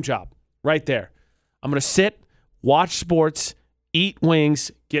is dream job right there. I'm going to sit, watch sports, eat wings,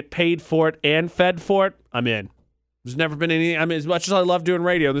 get paid for it, and fed for it. I'm in. There's never been any. I mean, as much as I love doing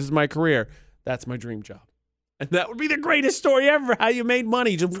radio, this is my career. That's my dream job. And that would be the greatest story ever, how you made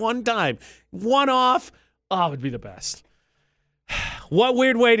money just one time. One off. Oh, it would be the best. What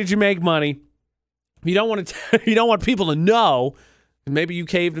weird way did you make money? You don't want to. You don't want people to know. Maybe you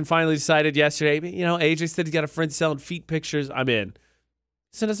caved and finally decided yesterday. AJ said he's got a friend selling feet pictures. I'm in.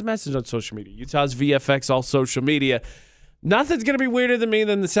 Send us a message on social media. Utah's VFX, all social media. Nothing's going to be weirder than me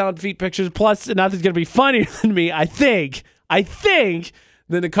than the selling feet pictures. Plus, nothing's going to be funnier than me, I think,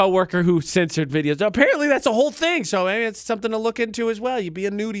 than the coworker who censored videos. Apparently, that's a whole thing. So maybe it's something to look into as well. You'd be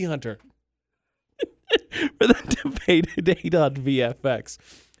a nudie hunter. For the debate date on VFX.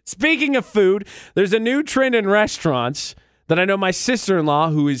 Speaking of food, there's a new trend in restaurants that I know my sister-in-law,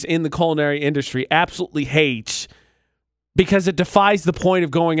 who is in the culinary industry, absolutely hates because it defies the point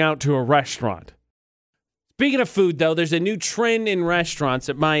of going out to a restaurant. Speaking of food, though, there's a new trend in restaurants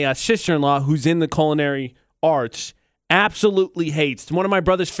that my sister-in-law, who's in the culinary arts, absolutely hates. It's one of my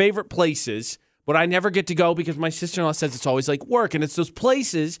brother's favorite places, but I never get to go because my sister-in-law says it's always like work, and it's those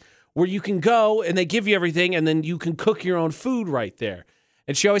places where you can go and they give you everything, and then you can cook your own food right there.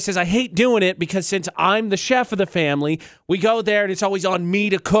 And she always says, I hate doing it because since I'm the chef of the family, we go there and it's always on me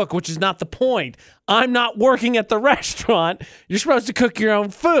to cook, which is not the point. I'm not working at the restaurant. You're supposed to cook your own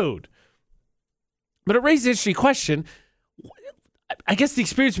food. But it raises an interesting question. I guess the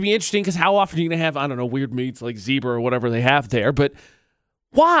experience would be interesting because how often are you going to have, I don't know, weird meats like zebra or whatever they have there. But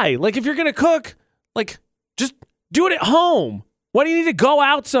why? Like, if you're going to cook, like, just do it at home. Why do you need to go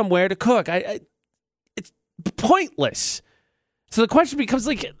out somewhere to cook? It's pointless. So the question becomes,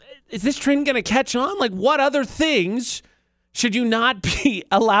 like, is this trend going to catch on? Like, what other things should you not be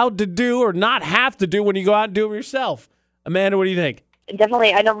allowed to do or not have to do when you go out and do them yourself? Amanda, what do you think?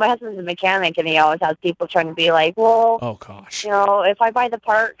 Definitely. I know my husband's a mechanic, and he always has people trying to be like, well, oh, gosh. If I buy the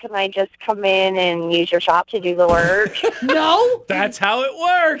part, can I just come in and use your shop to do the work? No. That's how it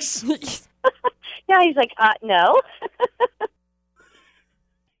works. Yeah, he's like, no.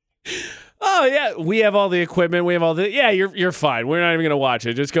 Oh, yeah, we have all the equipment. We have all the... Yeah, you're fine. We're not even going to watch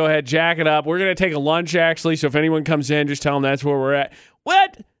it. Just go ahead, jack it up. We're going to take a lunch, actually, so if anyone comes in, just tell them that's where we're at.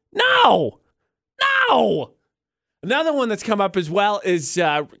 What? No! Another one that's come up as well is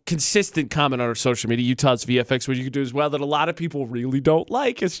consistent comment on our social media, Utah's VFX, what you can do as well, that a lot of people really don't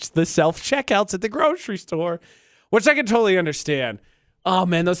like. It's the self-checkouts at the grocery store, which I can totally understand. Oh,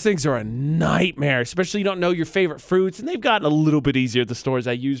 man, those things are a nightmare, especially you don't know your favorite fruits, and they've gotten a little bit easier at the stores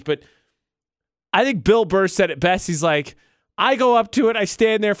I use, but I think Bill Burr said it best. He's like, I go up to it, I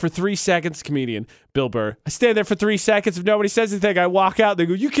stand there for 3 seconds, comedian, Bill Burr. I stand there for 3 seconds. If nobody says anything, I walk out. They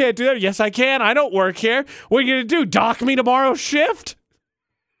go, you can't do that. Yes, I can. I don't work here. What are you going to do, dock me tomorrow's shift?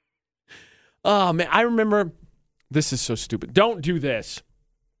 Oh, man, I remember, this is so stupid. Don't do this.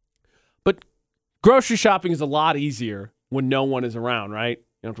 But grocery shopping is a lot easier when no one is around, right?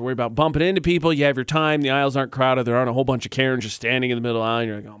 You don't have to worry about bumping into people. You have your time. The aisles aren't crowded. There aren't a whole bunch of Karens just standing in the middle of the aisle. And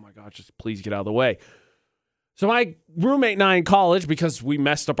you're like, oh, my gosh, just please get out of the way. So my roommate and I in college, because we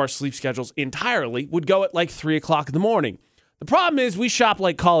messed up our sleep schedules entirely, would go at like 3 o'clock in the morning. The problem is we shop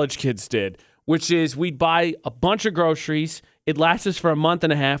like college kids did. which is we'd buy a bunch of groceries. It lasts us for a month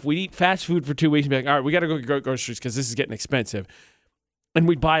and a half. We'd eat fast food for 2 weeks and be like, all right, we got to go get groceries because this is getting expensive. And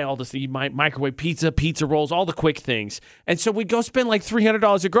we'd buy all this, microwave pizza rolls, all the quick things. And so we'd go spend like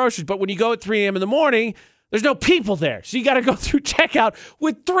 $300 at groceries. But when you go at 3 a.m. in the morning, there's no people there. So you got to go through checkout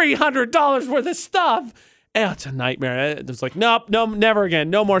with $300 worth of stuff. And it's a nightmare. It was like, nope, no, never again.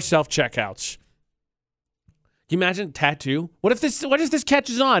 No more self-checkouts. Can you imagine tattoo? What if this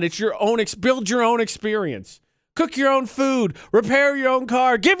catches on? It's your own, build your own experience. Cook your own food. Repair your own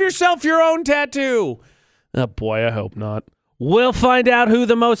car. Give yourself your own tattoo. Oh, boy, I hope not. We'll find out who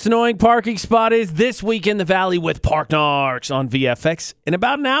the most annoying parking spot is this week in the Valley with Park Narcs on VFX in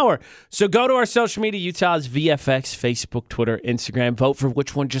about an hour. So go to our social media, Utah's VFX, Facebook, Twitter, Instagram. Vote for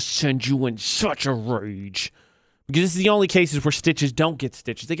which one just sends you in such a rage. Because this is the only cases where stitches don't get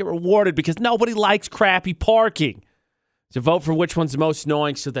stitches. They get rewarded because nobody likes crappy parking. So vote for which one's the most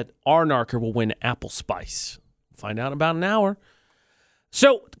annoying so that our narker will win Apple Spice. Find out in about an hour.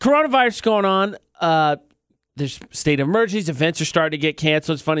 So coronavirus going on. There's state of emergencies. Events are starting to get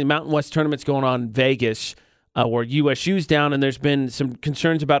canceled. It's funny, Mountain West tournament's going on in Vegas where USU's down, and there's been some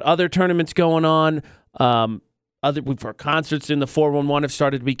concerns about other tournaments going on. Other concerts in the 411 have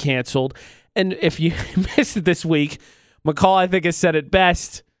started to be canceled. And if you missed it this week, McCall, I think, has said it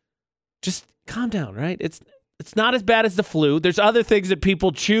best. Just calm down, right? It's not as bad as the flu. There's other things that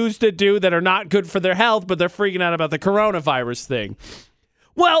people choose to do that are not good for their health, but they're freaking out about the coronavirus thing.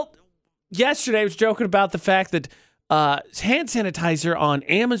 Well, yesterday, I was joking about the fact that hand sanitizer on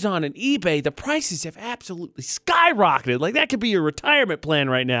Amazon and eBay, the prices have absolutely skyrocketed. Like, that could be your retirement plan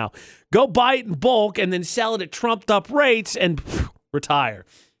right now. Go buy it in bulk and then sell it at trumped-up rates and retire.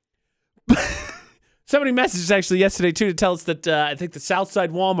 Somebody messaged us actually yesterday, too, to tell us that I think the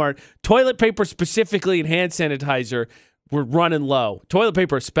Southside Walmart, toilet paper specifically and hand sanitizer were running low. Toilet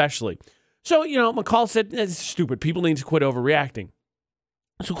paper especially. So, McCall said, it's stupid. People need to quit overreacting.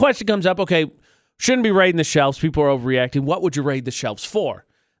 So question comes up, okay, shouldn't be raiding the shelves. People are overreacting. What would you raid the shelves for?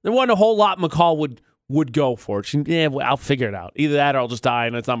 There wasn't a whole lot McCall would go for. Well, I'll figure it out. Either that or I'll just die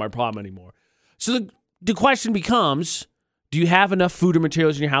and it's not my problem anymore. So the question becomes, do you have enough food and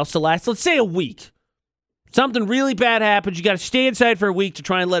materials in your house to last, let's say, a week? Something really bad happens. You got to stay inside for a week to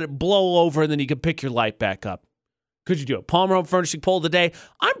try and let it blow over, and then you can pick your life back up. Could you do it? Palmer Home Furnishing poll of the day.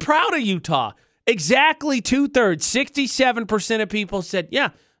 I'm proud of Utah. Exactly 2/3, 67% of people said,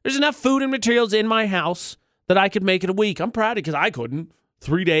 yeah, there's enough food and materials in my house that I could make it a week. I'm proud of it because I couldn't.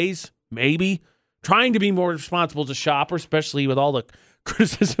 3 days, maybe. Trying to be more responsible as a shopper, especially with all the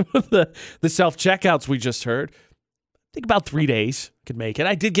criticism of the self-checkouts we just heard. I think about 3 days could make it.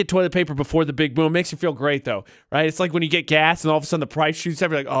 I did get toilet paper before the big boom. Makes you feel great, though, right? It's like when you get gas and all of a sudden the price shoots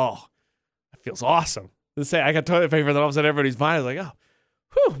up. You're like, oh, that feels awesome. Let's say I got toilet paper, and then all of a sudden everybody's buying. I was like, oh,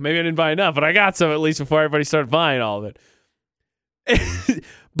 whew, maybe I didn't buy enough, but I got some at least before everybody started buying all of it.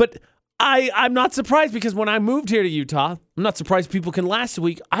 But I'm not surprised because when I moved here to Utah, I'm not surprised people can last a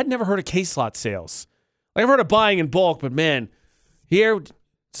week. I'd never heard of case lot sales. Like, I've heard of buying in bulk, but man, here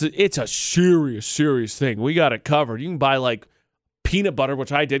it's a serious thing. We got it covered. You can buy like peanut butter,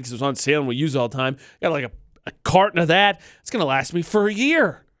 which I did because it was on sale and we use it all the time. Got like a carton of that. It's going to last me for a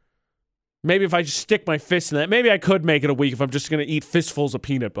year. Maybe if I just stick my fist in that, maybe I could make it a week if I'm just going to eat fistfuls of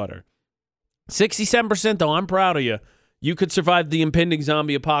peanut butter. 67% though, I'm proud of you. You could survive the impending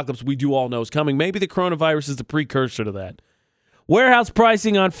zombie apocalypse we do all know is coming. Maybe the coronavirus is the precursor to that. Warehouse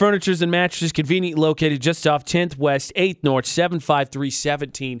pricing on furnitures and mattresses conveniently located just off 10th West, 8th North,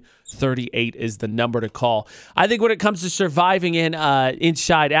 753-1738 is the number to call. I think when it comes to surviving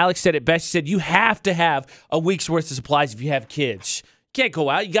inside, Alex said it best. She said you have to have a week's worth of supplies if you have kids. You can't go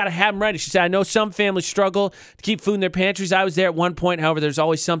out. You got to have them ready. She said, I know some families struggle to keep food in their pantries. I was there at one point. However, there's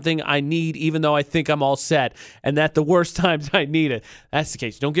always something I need, even though I think I'm all set. And that the worst times I need it. That's the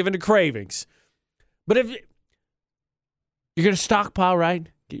case. Don't give in to cravings. But if you're going to stockpile, right?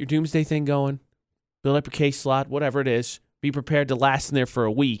 Get your doomsday thing going. Build up your case slot, whatever it is. Be prepared to last in there for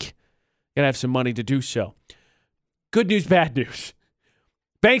a week. You got to have some money to do so. Good news, bad news.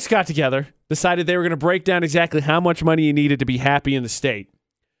 Banks got together, decided they were going to break down exactly how much money you needed to be happy in the state.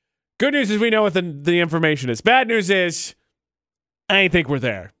 Good news is we know what the information is. Bad news is I ain't think we're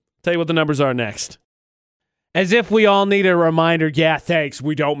there. Tell you what the numbers are next. As if we all need a reminder, yeah, thanks,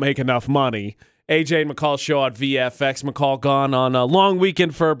 we don't make enough money. AJ and McCall Show on VFX. McCall gone on a long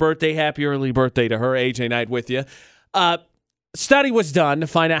weekend for her birthday. Happy early birthday to her. AJ Night with you. Study was done to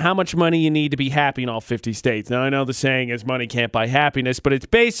find out how much money you need to be happy in all 50 states. Now, I know the saying is money can't buy happiness, but it's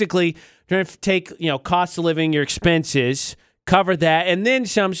basically trying to take, cost of living, your expenses, cover that, and then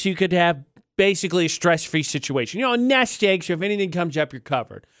some so you could have basically a stress-free situation. A nest egg, so if anything comes up, you're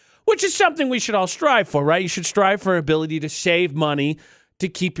covered. which is something we should all strive for, right? You should strive for ability to save money to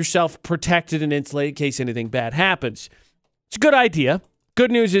keep yourself protected and insulated in case anything bad happens. It's a good idea.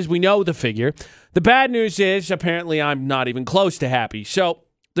 Good news is we know the figure. The bad news is apparently I'm not even close to happy. So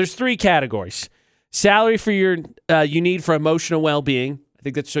there's 3 categories. Salary for your you need for emotional well-being. I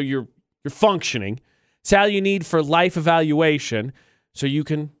think that's so you're functioning. Salary you need for life evaluation, so you'll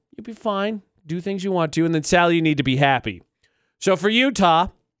be fine, do things you want to, and then salary you need to be happy. So for Utah,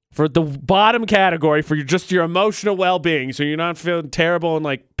 for the bottom category, for just your emotional well-being, so you're not feeling terrible and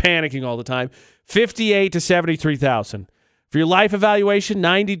like panicking all the time, 58 to 73,000. For your life evaluation,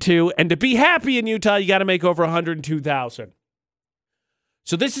 92, and to be happy in Utah, you got to make over 102,000.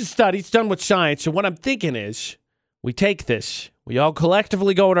 So this is studies done with science. So what I'm thinking is, we take this, we all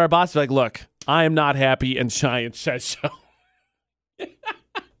collectively go to our boss, like, look, I am not happy, and science says so.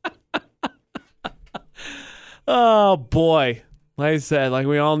 Oh boy. Like I said, like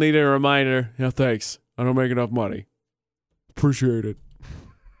we all need a reminder. Yeah, thanks. I don't make enough money. Appreciate it.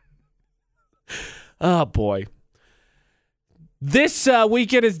 Oh boy. This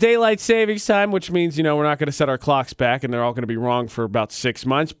weekend is daylight savings time, which means, we're not going to set our clocks back and they're all going to be wrong for about 6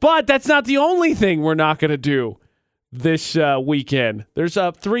 months. But that's not the only thing we're not going to do this weekend. There's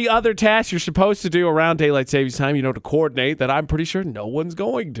 3 other tasks you're supposed to do around daylight savings time, to coordinate that I'm pretty sure no one's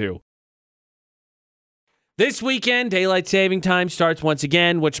going to. This weekend, daylight saving time starts once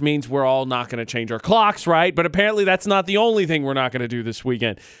again, which means we're all not going to change our clocks, right? But apparently that's not the only thing we're not going to do this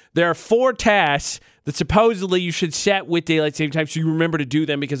weekend. There are 4 tasks that supposedly you should set with daylight saving time so you remember to do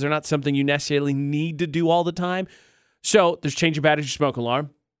them because they're not something you necessarily need to do all the time. So there's change your batteries, your smoke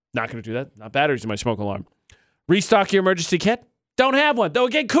alarm. Not going to do that. Not batteries in my smoke alarm. Restock your emergency kit. Don't have one. Though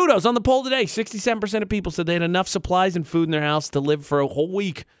again, kudos on the poll today. 67% of people said they had enough supplies and food in their house to live for a whole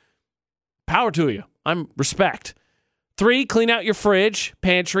week. Power to you. I'm respect. 3, clean out your fridge,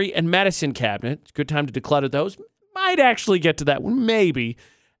 pantry, and medicine cabinet. It's a good time to declutter those. Might actually get to that one, maybe.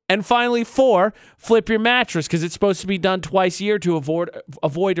 And finally, 4, flip your mattress because it's supposed to be done twice a year to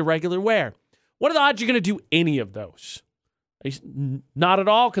avoid irregular wear. What are the odds you're going to do any of those? Not at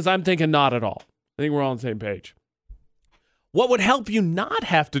all, because I'm thinking not at all. I think we're all on the same page. What would help you not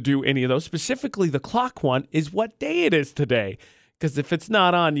have to do any of those, specifically the clock one, is what day it is today. Because if it's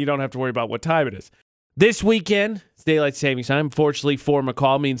not on, you don't have to worry about what time it is. This weekend, it's daylight savings time. Unfortunately for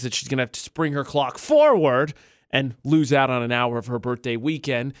McCall, means that she's going to have to spring her clock forward and lose out on an hour of her birthday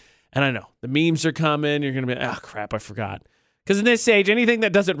weekend. And I know, the memes are coming. You're going to be, oh, crap, I forgot. Because in this age, anything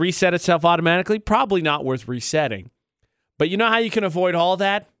that doesn't reset itself automatically, probably not worth resetting. But you know how you can avoid all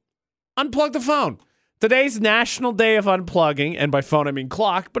that? Unplug the phone. Today's National Day of Unplugging, and by phone I mean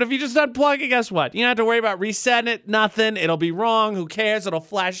clock, but if you just unplug it, guess what? You don't have to worry about resetting it, nothing. It'll be wrong. Who cares? It'll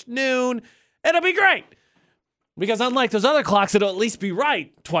flash noon. It'll be great. Because unlike those other clocks, it'll at least be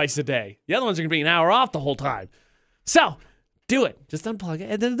right twice a day. The other ones are going to be an hour off the whole time. So, do it. Just unplug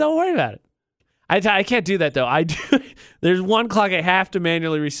it, and then don't worry about it. I can't do that, though. There's one clock I have to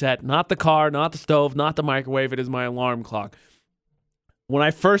manually reset. Not the car, not the stove, not the microwave. It is my alarm clock. When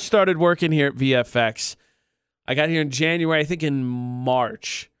I first started working here at VFX, I got here in January, I think in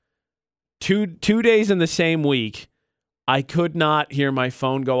March. Two days in the same week, I could not hear my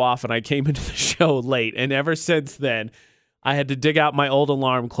phone go off, and I came into the show late. And ever since then, I had to dig out my old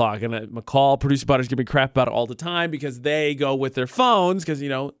alarm clock. And McCall, Producer Butterz, give me crap about it all the time because they go with their phones because,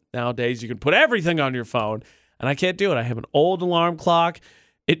 nowadays you can put everything on your phone. And I can't do it. I have an old alarm clock.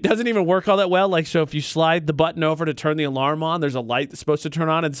 It doesn't even work all that well. So if you slide the button over to turn the alarm on, there's a light that's supposed to turn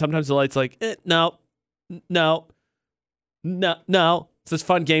on, and sometimes the light's like, no. It's this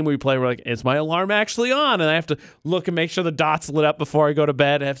fun game we play where like, is my alarm actually on? And I have to look and make sure the dot's lit up before I go to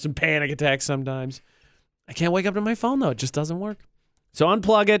bed. I have some panic attacks sometimes. I can't wake up to my phone, though. It just doesn't work. So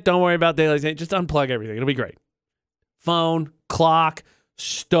unplug it. Don't worry about daylight saving. Just unplug everything. It'll be great. Phone, clock,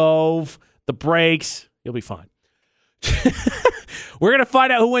 stove, the brakes. You'll be fine. We're going to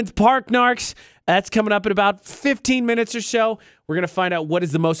find out who wins Park Narcs. That's coming up in about 15 minutes or so. We're going to find out what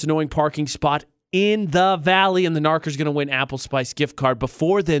is the most annoying parking spot in the valley, and the Narcers going to win Apple Spice gift card.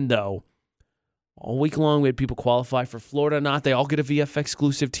 Before then, though, all week long we had people qualify for Florida or not. They all get a VF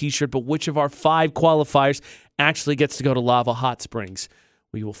exclusive t-shirt, but which of our 5 qualifiers actually gets to go to Lava Hot Springs?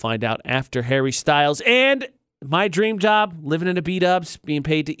 We will find out after Harry Styles. And my dream job, living in a B-dubs, being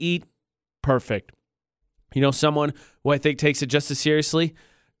paid to eat, perfect. Someone who I think takes it just as seriously?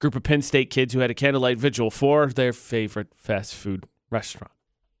 Group of Penn State kids who had a candlelight vigil for their favorite fast food restaurant.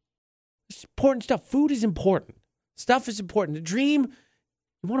 It's important stuff. Food is important. Stuff is important. The dream,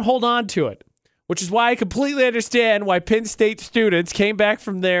 you want to hold on to it, which is why I completely understand why Penn State students came back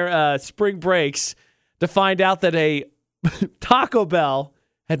from their spring breaks to find out that a Taco Bell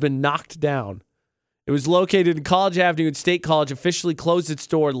had been knocked down. It was located in College Avenue, and State College officially closed its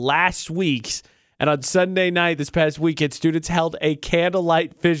door last week. And on Sunday night this past weekend, students held a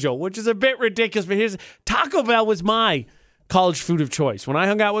candlelight vigil, which is a bit ridiculous. But Taco Bell was my college food of choice. When I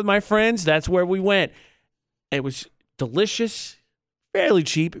hung out with my friends, that's where we went. It was delicious, fairly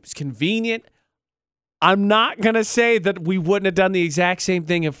cheap. It was convenient. I'm not going to say that we wouldn't have done the exact same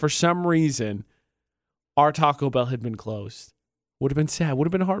thing if for some reason our Taco Bell had been closed. Would have been sad. Would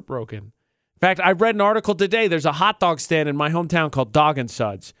have been heartbroken. In fact, I read an article today. There's a hot dog stand in my hometown called Dog and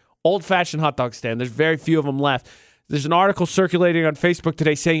Suds. Old-fashioned hot dog stand. There's very few of them left. There's an article circulating on Facebook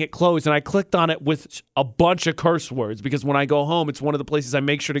today saying it closed, and I clicked on it with a bunch of curse words because when I go home, it's one of the places I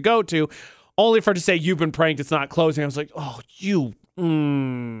make sure to go to, only for it to say, you've been pranked, it's not closing. I was like, oh, you,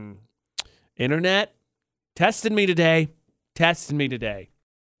 Internet, tested me today.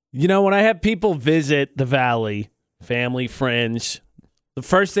 You know, when I have people visit the Valley, family, friends, the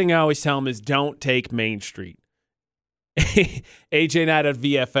first thing I always tell them is don't take Main Street. AJ Knight at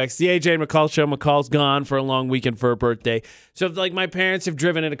VFX, the AJ and McCall Show. McCall's gone for a long weekend for her birthday. So, like, my parents have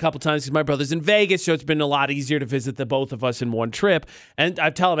driven it a couple times because my brother's in Vegas, so it's been a lot easier to visit the both of us in one trip. And I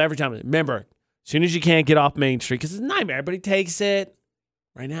tell them every time, remember, as soon as you can't get off Main Street, because it's a nightmare. Everybody takes it.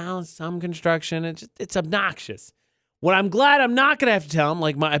 Right now, some construction. It's obnoxious. What I'm glad I'm not going to have to tell them,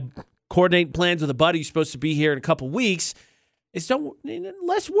 like my coordinate plans with a buddy who's supposed to be here in a couple weeks, is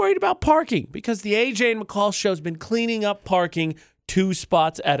less worried about parking because the AJ and McCall Show has been cleaning up parking 2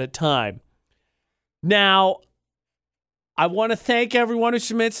 spots at a time. Now, I want to thank everyone who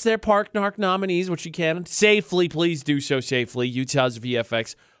submits their Park Narc nominees, which you can safely. Please do so safely. Utah's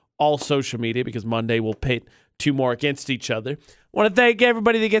VFX, all social media, because Monday we'll pit 2 more against each other. I want to thank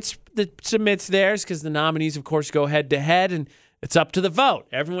everybody that submits theirs because the nominees, of course, go head-to-head, and it's up to the vote.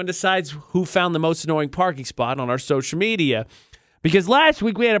 Everyone decides who found the most annoying parking spot on our social media. Because last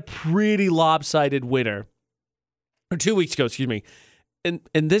week we had a pretty lopsided winner. Or 2 weeks ago, excuse me. And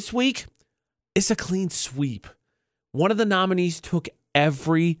this week, it's a clean sweep. One of the nominees took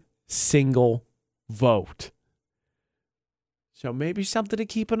every single vote. So maybe something to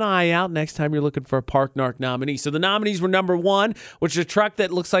keep an eye out next time you're looking for a Park Narc nominee. So the nominees were number 1, which is a truck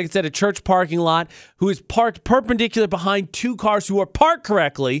that looks like it's at a church parking lot, who is parked perpendicular behind 2 cars who are parked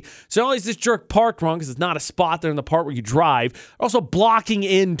correctly. So not only is this jerk parked wrong because it's not a spot there in the part where you drive, they're also blocking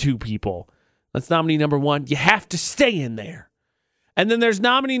in 2 people. That's nominee number 1. You have to stay in there. And then there's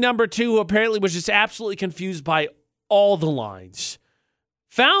nominee number 2, who apparently was just absolutely confused by all the lines.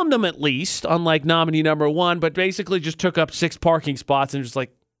 Found them at least, unlike nominee number 1, but basically just took up 6 parking spots and just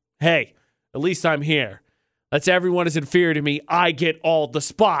like, hey, at least I'm here. That's everyone is inferior to me. I get all the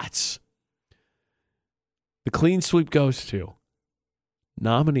spots. The clean sweep goes to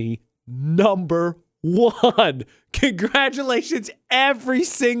nominee number 1. Congratulations, every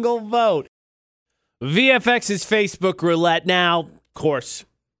single vote. VFX's Facebook roulette. Now, of course,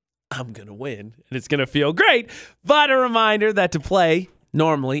 I'm going to win, and it's going to feel great. But a reminder that to play,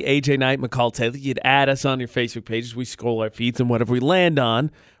 normally, AJ Knight, McCall Taylor, you'd add us on your Facebook pages. We scroll our feeds, and whatever we land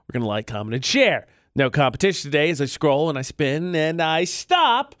on, we're going to like, comment, and share. No competition today as I scroll and I spin and I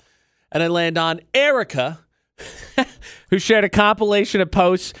stop, and I land on Erica, who shared a compilation of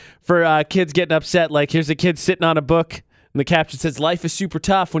posts for kids getting upset. Like, here's a kid sitting on a book, and the caption says, life is super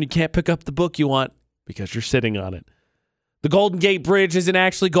tough when you can't pick up the book you want because you're sitting on it. The Golden Gate Bridge isn't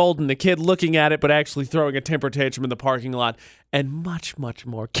actually golden. The kid looking at it, but actually throwing a temper tantrum in the parking lot. And much, much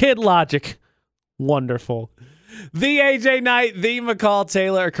more. Kid logic. Wonderful. The AJ Knight, the McCall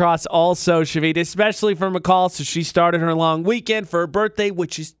Taylor across all social media, especially for McCall. So she started her long weekend for her birthday,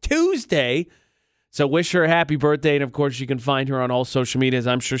 which is Tuesday. So wish her a happy birthday. And, of course, you can find her on all social medias.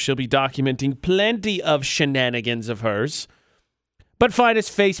 I'm sure she'll be documenting plenty of shenanigans of hers. But find us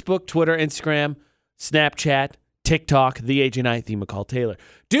Facebook, Twitter, Instagram, Snapchat, TikTok, the AJ Knight, the McCall Taylor.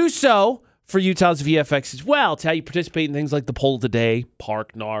 Do so for Utah's VFX as well. It's how you participate in things like the poll of the day,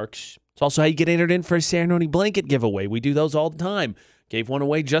 Park Narcs. It's also how you get entered in for a ceremony blanket giveaway. We do those all the time. Gave one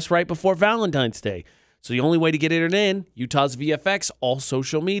away just right before Valentine's Day. So the only way to get entered in, Utah's VFX, all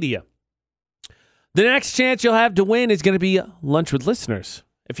social media. The next chance you'll have to win is going to be lunch with listeners.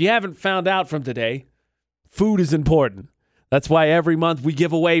 If you haven't found out from today, food is important. That's why every month we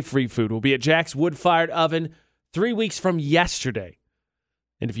give away free food. We'll be at Jack's Wood-Fired Oven 3 weeks from yesterday.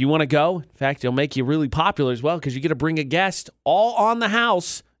 And if you want to go, in fact, it'll make you really popular as well because you get to bring a guest all on the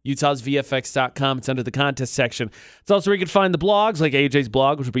house. UtahsVFX.com. It's under the contest section. It's also where you can find the blogs, like AJ's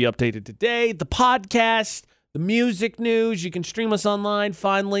blog, which will be updated today, the podcast, the music news. You can stream us online,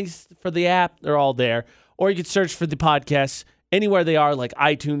 find links for the app. They're all there. Or you can search for the podcasts anywhere they are, like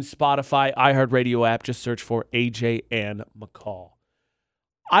iTunes, Spotify, iHeartRadio app. Just search for AJ and McCall.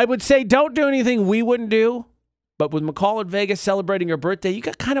 I would say don't do anything we wouldn't do. But with McCall in Vegas celebrating her birthday, you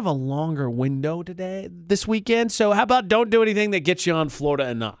got kind of a longer window this weekend. So how about don't do anything that gets you on Florida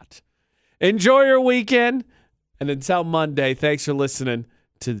and not? Enjoy your weekend. And until Monday, thanks for listening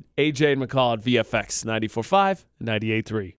to AJ and McCall at VFX 94.5 and 98.3.